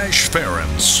Flash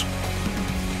Ferens.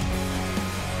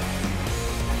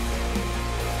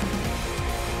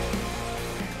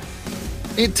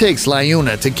 It takes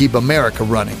LIUNA to keep America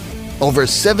running. Over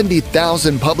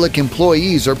 70,000 public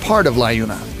employees are part of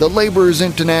LIUNA, the Laborers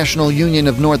International Union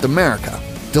of North America,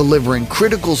 delivering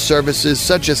critical services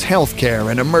such as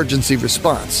healthcare and emergency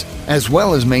response, as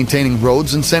well as maintaining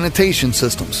roads and sanitation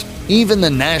systems. Even the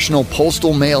National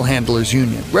Postal Mail Handlers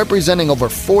Union, representing over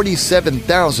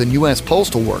 47,000 U.S.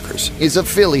 postal workers, is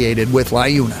affiliated with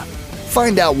LIUNA.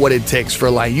 Find out what it takes for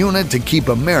LIUNA to keep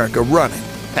America running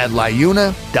at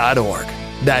liuna.org.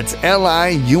 That's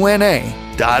liuna.org.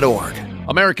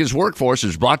 America's Workforce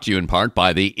is brought to you in part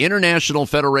by the International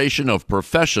Federation of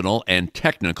Professional and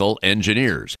Technical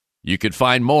Engineers. You can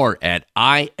find more at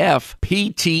ifpte.org.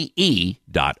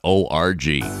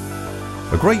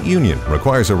 A great union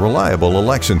requires a reliable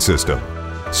election system.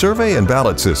 Survey and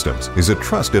Ballot Systems is a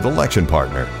trusted election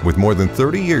partner with more than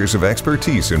 30 years of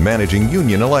expertise in managing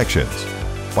union elections.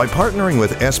 By partnering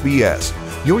with SBS,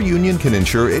 your union can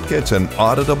ensure it gets an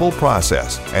auditable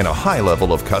process and a high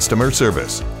level of customer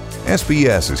service.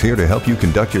 SBS is here to help you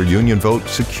conduct your union vote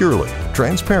securely,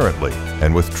 transparently,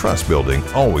 and with trust building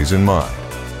always in mind.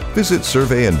 Visit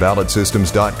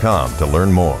surveyandballotsystems.com to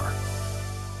learn more.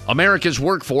 America's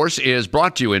Workforce is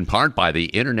brought to you in part by the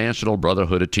International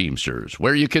Brotherhood of Teamsters,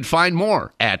 where you can find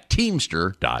more at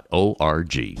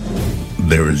teamster.org.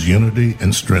 There is unity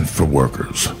and strength for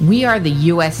workers. We are the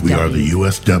USW. We are the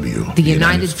USW. The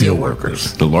United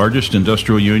Steelworkers. The largest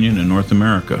industrial union in North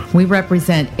America. We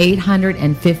represent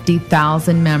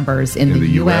 850,000 members in the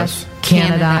U.S.,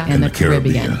 Canada, and the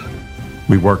Caribbean.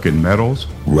 We work in metals,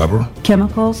 rubber,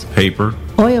 chemicals, paper,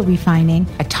 oil refining,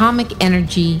 atomic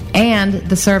energy, and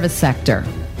the service sector.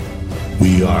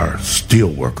 We are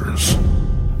steelworkers,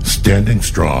 standing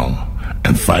strong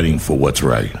and fighting for what's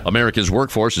right. America's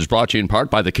Workforce is brought to you in part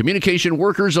by the Communication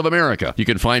Workers of America. You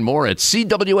can find more at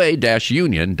cwa-union.org.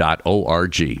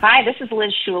 Hi, this is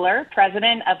Liz Schuler,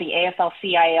 president of the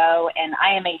AFL-CIO, and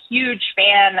I am a huge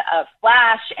fan of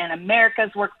Flash and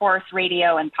America's Workforce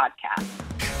radio and podcast.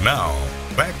 Now,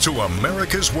 back to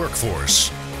America's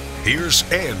Workforce. Here's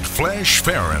Ed Flash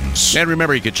Ferens. And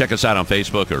remember, you can check us out on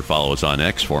Facebook or follow us on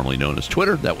X, formerly known as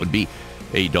Twitter. That would be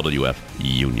AWF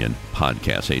Union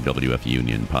Podcast, AWF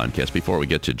Union Podcast. Before we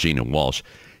get to Gina Walsh,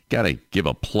 got to give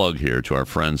a plug here to our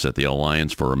friends at the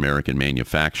Alliance for American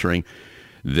Manufacturing.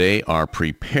 They are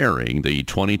preparing the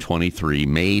 2023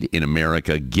 Made in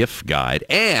America gift guide,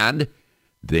 and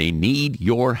they need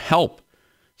your help.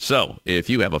 So if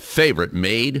you have a favorite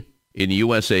made in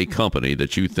USA company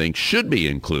that you think should be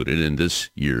included in this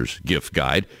year's gift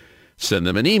guide, send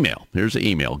them an email. Here's the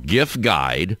email: gift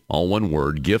guide, all one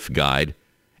word, gift guide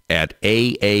at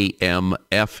aamfg.org.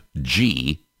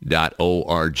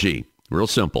 Real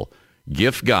simple.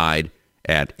 Gift guide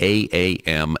at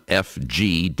aamfg.org.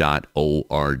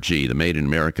 The Made in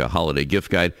America Holiday Gift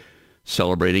Guide,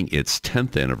 celebrating its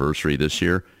 10th anniversary this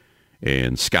year.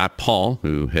 And Scott Paul,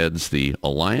 who heads the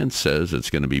Alliance, says it's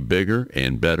going to be bigger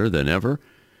and better than ever.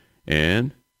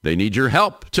 And they need your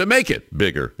help to make it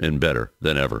bigger and better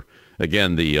than ever.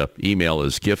 Again, the email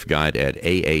is giftguide at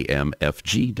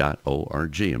aamfg.org.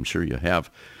 I'm sure you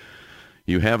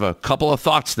have a couple of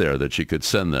thoughts there that you could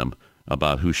send them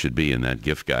about who should be in that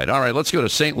gift guide. All right, let's go to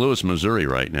St. Louis, Missouri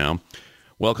right now.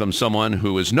 Welcome someone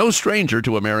who is no stranger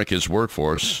to America's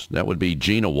Workforce. That would be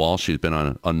Gina Walsh. She's been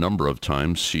on a number of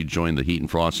times. She joined the Heat and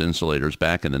Frost Insulators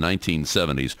back in the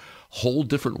 1970s. Whole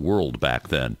different world back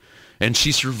then. And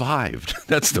she survived.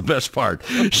 That's the best part.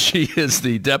 She is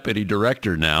the deputy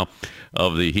director now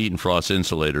of the Heat and Frost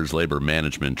Insulators Labor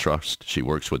Management Trust. She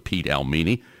works with Pete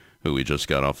Ielmini, who we just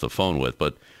got off the phone with.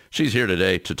 But she's here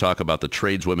today to talk about the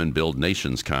Tradeswomen Build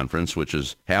Nations Conference, which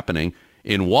is happening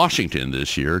in Washington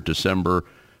this year, December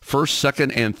 1st,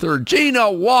 2nd, and 3rd.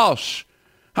 Gina Walsh,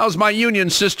 how's my union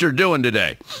sister doing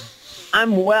today?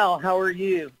 I'm well. How are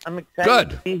you? I'm excited Good.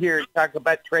 to be here to talk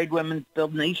about Tradeswomen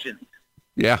Build Nations.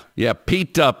 Yeah.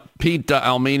 Pete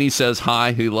Ielmini says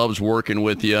hi. He loves working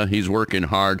with you. He's working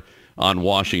hard on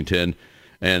Washington,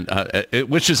 and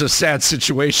which is a sad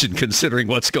situation considering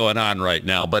what's going on right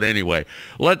now. But anyway,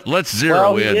 let's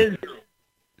zero in.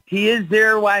 He is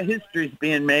there while history's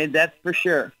being made, that's for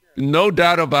sure. No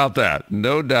doubt about that.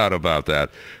 No doubt about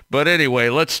that. But anyway,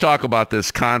 let's talk about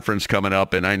this conference coming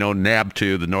up. And I know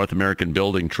NAB2, the North American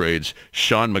Building Trades,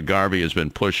 Sean McGarvey has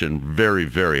been pushing very,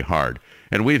 very hard.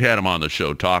 And we've had him on the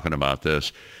show talking about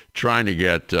this, trying to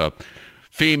get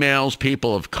females,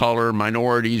 people of color,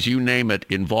 minorities, you name it,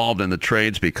 involved in the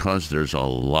trades, because there's a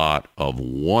lot of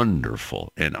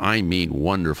wonderful, and I mean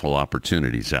wonderful,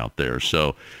 opportunities out there.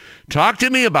 So talk to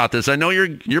me about this. I know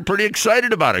you're pretty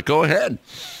excited about it. Go ahead.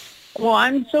 Well,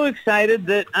 I'm so excited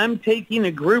that I'm taking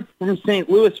a group from St.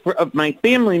 Louis of my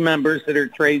family members that are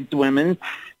tradeswomen,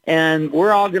 and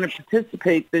we're all going to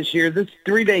participate this year. This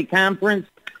 3-day conference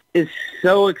is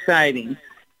so exciting,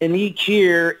 and each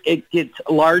year it gets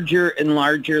larger and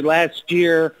larger. Last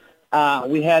year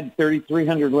we had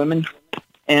 3,300 women,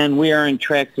 and we are on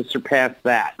track to surpass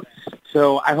that.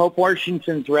 So I hope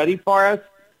Washington's ready for us.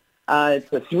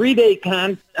 It's a 3-day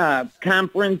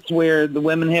conference where the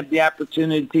women have the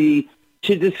opportunity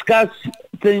to discuss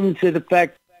things that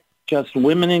affect just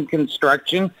women in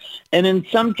construction. And in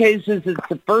some cases, it's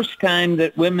the first time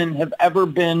that women have ever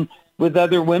been with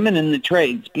other women in the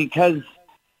trades, because,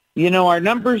 you know, our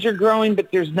numbers are growing,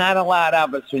 but there's not a lot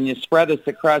of us when you spread us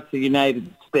across the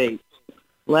United States.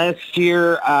 Last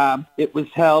year, it was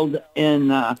held in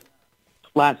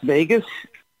Las Vegas,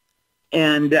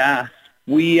 and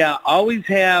We always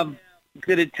have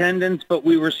good attendance, but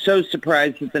we were so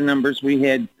surprised at the numbers we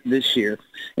had this year.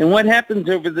 And what happens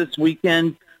over this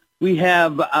weekend, we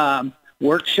have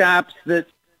workshops that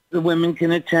the women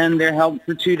can attend. They're held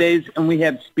for 2 days, and we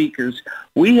have speakers.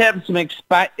 We have some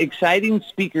exciting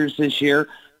speakers this year,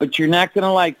 but you're not going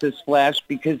to like this, Flash,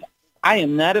 because I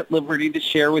am not at liberty to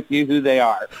share with you who they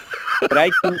are. But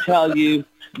I can tell you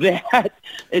that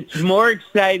it's more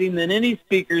exciting than any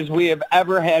speakers we have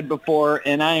ever had before,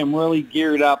 and I am really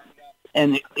geared up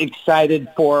and excited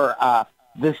for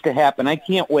this to happen. I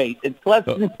can't wait. It's less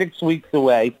than 6 weeks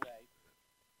away.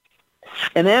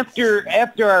 And after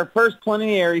our first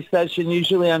plenary session,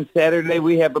 usually on Saturday,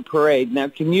 we have a parade. Now,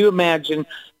 can you imagine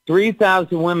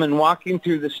 3,000 women walking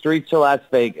through the streets of Las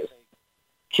Vegas,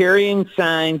 carrying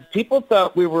signs? People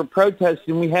thought we were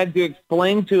protesting. We had to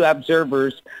explain to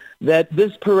observers that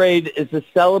this parade is a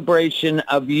celebration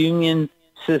of union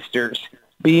sisters,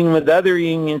 being with other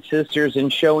union sisters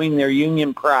and showing their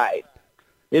union pride.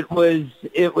 It was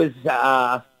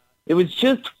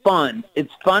just fun.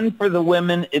 It's fun for the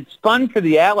women. It's fun for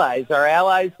the allies. Our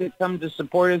allies that come to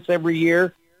support us every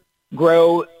year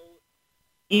grow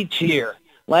each year.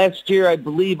 Last year, I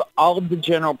believe all of the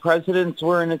general presidents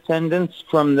were in attendance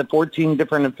from the 14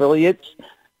 different affiliates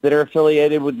that are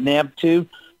affiliated with NAB2,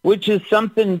 which is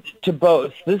something to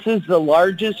boast. This is the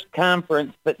largest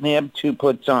conference that NAB2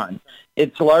 puts on.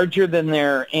 It's larger than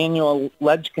their annual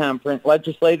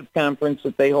legislative conference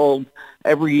that they hold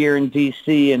every year in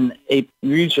D.C.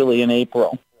 Usually in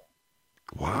April.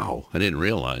 Wow, I didn't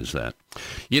realize that.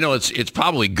 You know, it's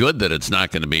probably good that it's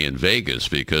not going to be in Vegas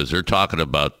because they're talking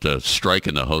about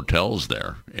striking the hotels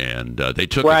there, and they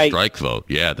took a strike vote.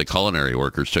 Yeah, the culinary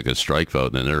workers took a strike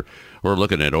vote, and we're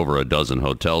looking at over a dozen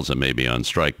hotels that may be on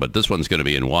strike. But this one's going to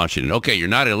be in Washington. Okay, you're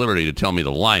not at liberty to tell me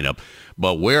the lineup,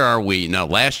 but where are we now?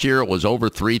 Last year it was over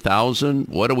 3,000.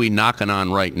 What are we knocking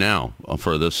on right now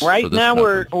for this? Right for this now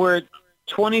conference? we're at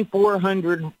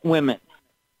 2,400 women.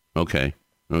 Okay.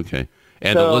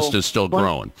 And the list is still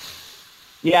growing.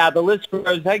 Yeah, the list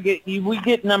grows. We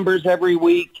get numbers every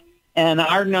week, and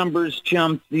our numbers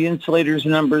jumped. The Insulators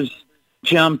numbers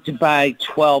jumped by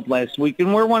 12 last week,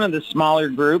 and we're one of the smaller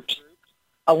groups.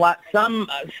 Some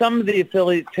of the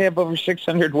affiliates have over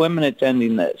 600 women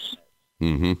attending this.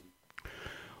 Mm-hmm.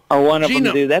 Or one of them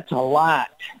do. That's a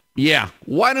lot. Yeah.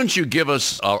 Why don't you give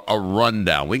us a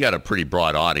rundown? We got a pretty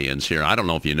broad audience here. I don't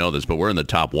know if you know this, but we're in the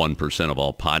top 1% of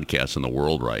all podcasts in the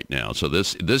world right now. So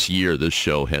this year, this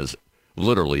show has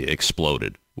literally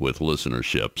exploded with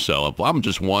listenership. So I'm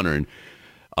just wondering,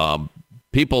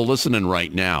 people listening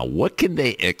right now, what can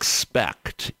they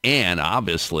expect? And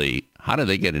obviously, how do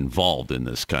they get involved in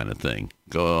this kind of thing?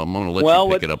 I'm going to let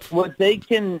you pick it up. What they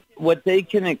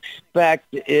can expect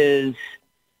is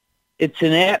it's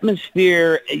an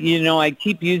atmosphere. You know, I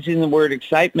keep using the word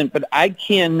excitement, but I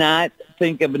cannot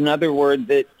think of another word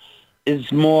that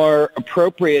is more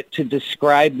appropriate to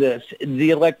describe this.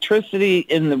 The electricity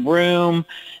in the room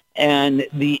and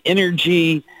the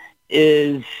energy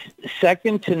is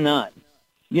second to none.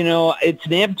 You know, it's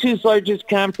NAB2's largest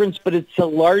conference, but it's the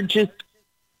largest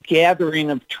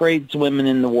gathering of tradeswomen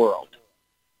in the world.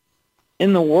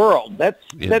 That's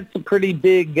a pretty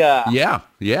big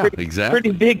exactly.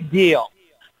 Pretty big deal.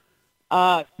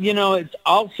 You know, it's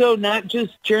also not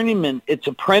just journeymen. It's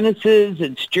apprentices,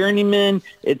 it's journeymen,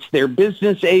 it's their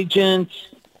business agents,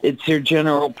 it's their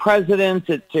general presidents,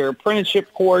 it's their apprenticeship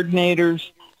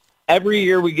coordinators. Every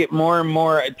year we get more and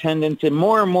more attendance, and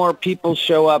more people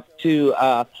show up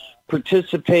to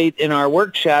participate in our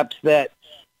workshops. That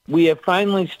we have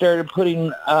finally started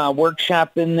putting a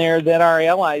workshop in there that our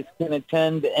allies can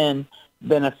attend and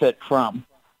benefit from.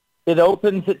 It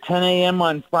opens at 10 a.m.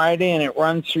 on Friday, and it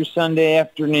runs through Sunday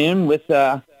afternoon with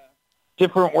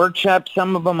different workshops,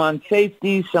 some of them on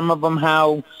safety, some of them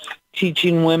how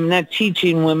teaching women, not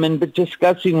teaching women, but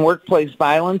discussing workplace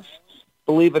violence.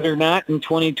 Believe it or not, in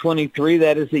 2023,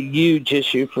 that is a huge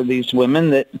issue for these women,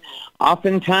 that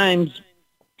oftentimes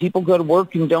people go to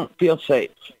work and don't feel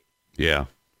safe. Yeah.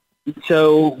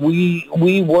 So we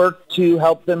work to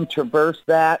help them traverse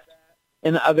that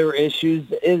and other issues.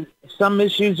 Some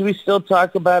issues we still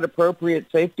talk about appropriate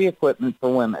safety equipment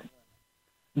for women.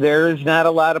 There's not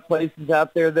a lot of places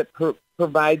out there that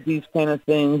provide these kind of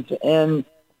things, and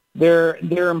they're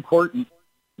important.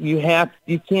 You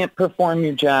can't perform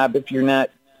your job if you're not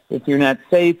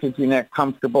safe, if you're not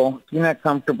comfortable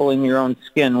in your own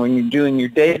skin when you're doing your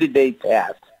day-to-day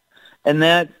tasks. And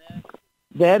that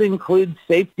includes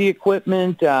safety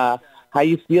equipment, how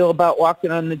you feel about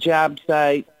walking on the job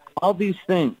site, all these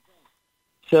things.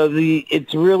 So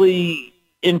it's really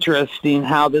interesting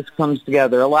how this comes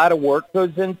together. A lot of work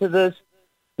goes into this.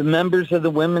 the members of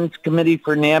the Women's Committee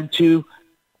for NAB2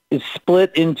 is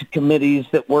split into committees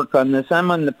that work on this. I'm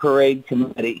on the parade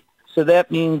committee. So that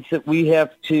means that we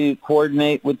have to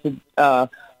coordinate with the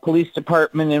police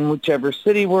department in whichever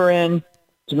city we're in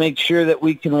to make sure that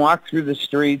we can walk through the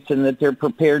streets and that they're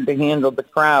prepared to handle the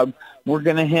crowd. We're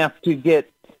going to have to get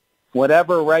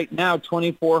whatever right now,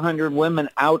 2,400 women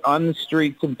out on the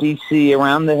streets of D.C.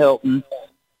 around the Hilton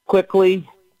quickly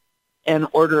and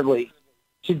orderly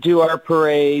to do our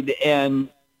parade. And,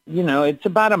 you know, it's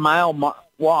about a mile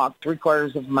walk,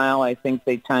 3/4 of a mile, I think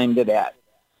they timed it at.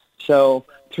 So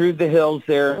through the hills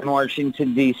there in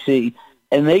Washington, D.C.,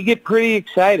 and they get pretty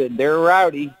excited. They're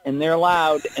rowdy, and they're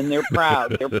loud, and they're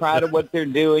proud. They're proud of what they're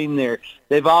doing.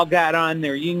 They've all got on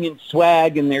their union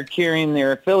swag, and they're carrying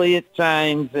their affiliate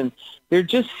signs, and they're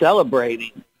just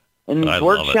celebrating. And these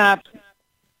workshops,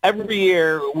 every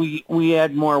year we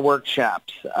add more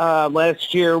workshops.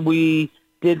 Last year we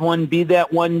did one, Be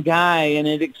That One Guy, and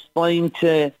it explained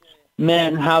to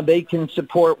men how they can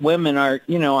support women, our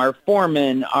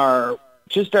foremen, our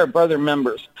brother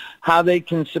members, how they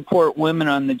can support women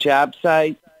on the job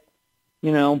site.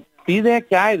 You know, be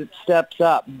that guy that steps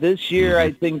up. This year,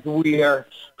 I think we are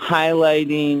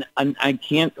highlighting, I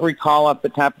can't recall off the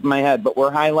top of my head, but we're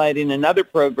highlighting another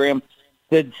program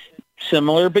that's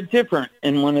similar but different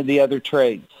in one of the other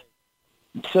trades.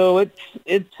 So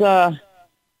it's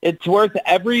worth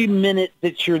every minute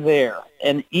that you're there.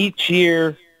 And each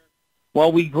year, well,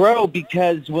 we grow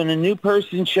because when a new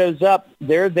person shows up,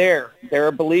 they're there. They're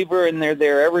a believer, and they're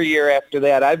there every year after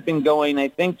that. I've been going, I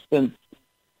think, since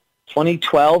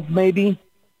 2012 maybe,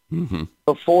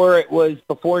 before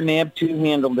NAB2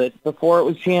 handled it. Before it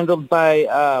was handled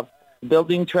by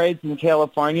Building Trades in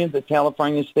California. The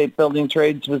California State Building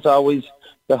Trades was always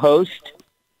the host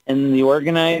and the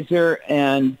organizer,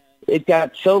 and it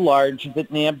got so large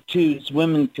that NAB2's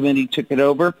Women's Committee took it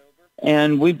over,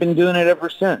 and we've been doing it ever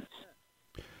since.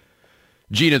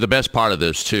 Gina, the best part of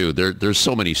this, too, there's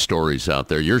so many stories out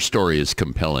there. Your story is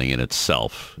compelling in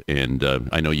itself, and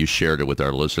I know you shared it with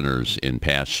our listeners in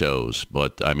past shows,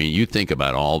 but, I mean, you think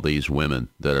about all these women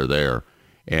that are there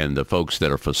and the folks that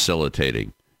are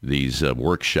facilitating these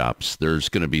workshops. There's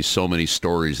going to be so many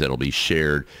stories that will be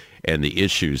shared and the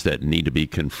issues that need to be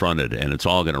confronted, and it's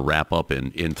all going to wrap up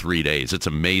in 3 days. It's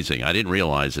amazing. I didn't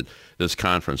realize that this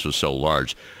conference was so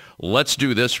large. Let's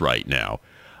do this right now.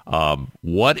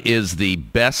 What is the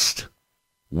best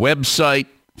website,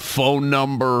 phone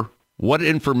number? What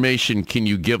information can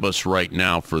you give us right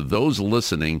now for those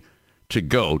listening to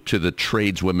go to the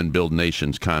Tradeswomen Build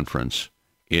Nations Conference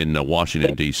in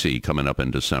Washington, D.C. coming up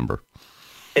in December?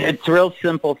 It's real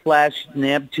simple,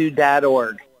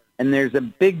 /nab2.org. And there's a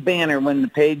big banner when the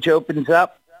page opens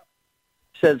up.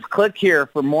 It says, click here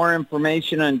for more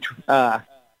information on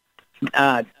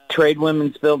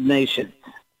Tradeswomen's Build Nations.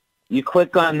 You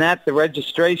click on that, the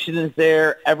registration is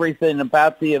there, everything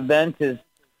about the event is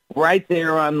right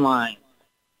there online.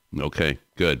 Okay,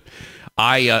 good.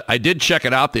 I did check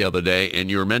it out the other day, and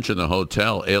you were mentioning the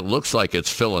hotel. It looks like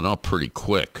it's filling up pretty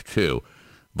quick, too.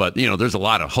 But, you know, there's a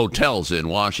lot of hotels in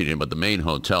Washington, but the main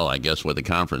hotel, I guess, where the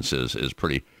conference is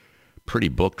pretty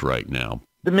booked right now.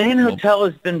 The main hotel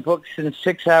has been booked since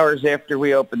 6 hours after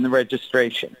we opened the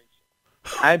registration.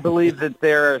 I believe that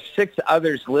there are 6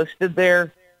 others listed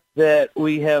there that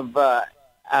we have.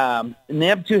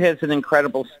 NAB2 has an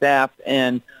incredible staff,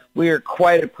 and we are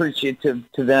quite appreciative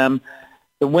to them.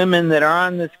 The women that are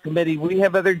on this committee, we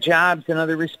have other jobs and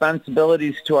other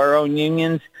responsibilities to our own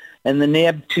unions, and the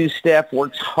NAB2 staff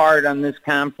works hard on this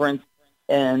conference,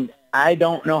 and I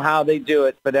don't know how they do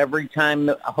it, but every time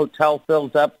a hotel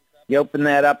fills up, you open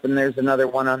that up, and there's another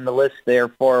one on the list there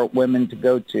for women to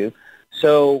go to.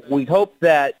 So we hope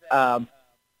that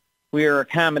we are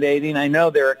accommodating. I know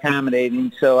they're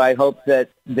accommodating, so I hope that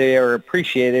they are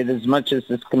appreciated as much as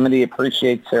this committee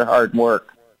appreciates their hard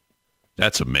work.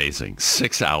 That's amazing.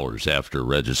 6 hours after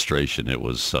registration, it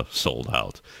was sold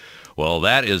out. Well,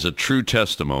 that is a true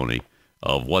testimony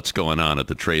of what's going on at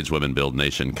the Tradeswomen Build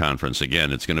Nation Conference.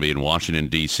 Again, it's going to be in Washington,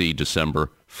 D.C.,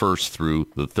 December 1st through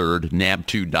the 3rd.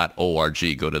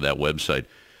 nab2.org. Go to that website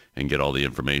and get all the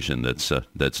information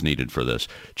that's needed for this.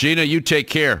 Gina, you take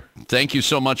care. Thank you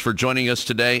so much for joining us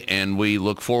today, and we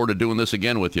look forward to doing this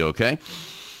again with you, okay?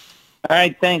 All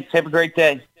right, thanks. Have a great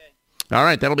day. All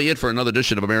right, that'll be it for another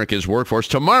edition of America's Workforce.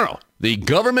 Tomorrow, the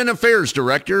Government Affairs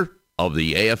Director of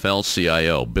the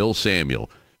AFL-CIO, Bill Samuel.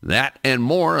 That and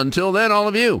more. Until then, all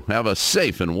of you, have a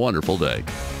safe and wonderful day.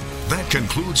 That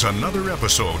concludes another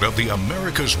episode of the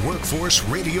America's Workforce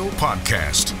Radio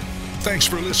Podcast. Thanks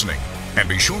for listening, and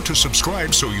be sure to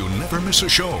subscribe so you never miss a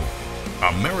show.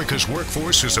 America's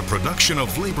Workforce is a production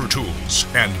of Labor Tools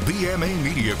and BMA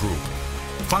Media Group.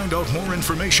 Find out more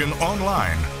information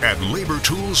online at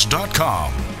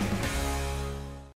labortools.com.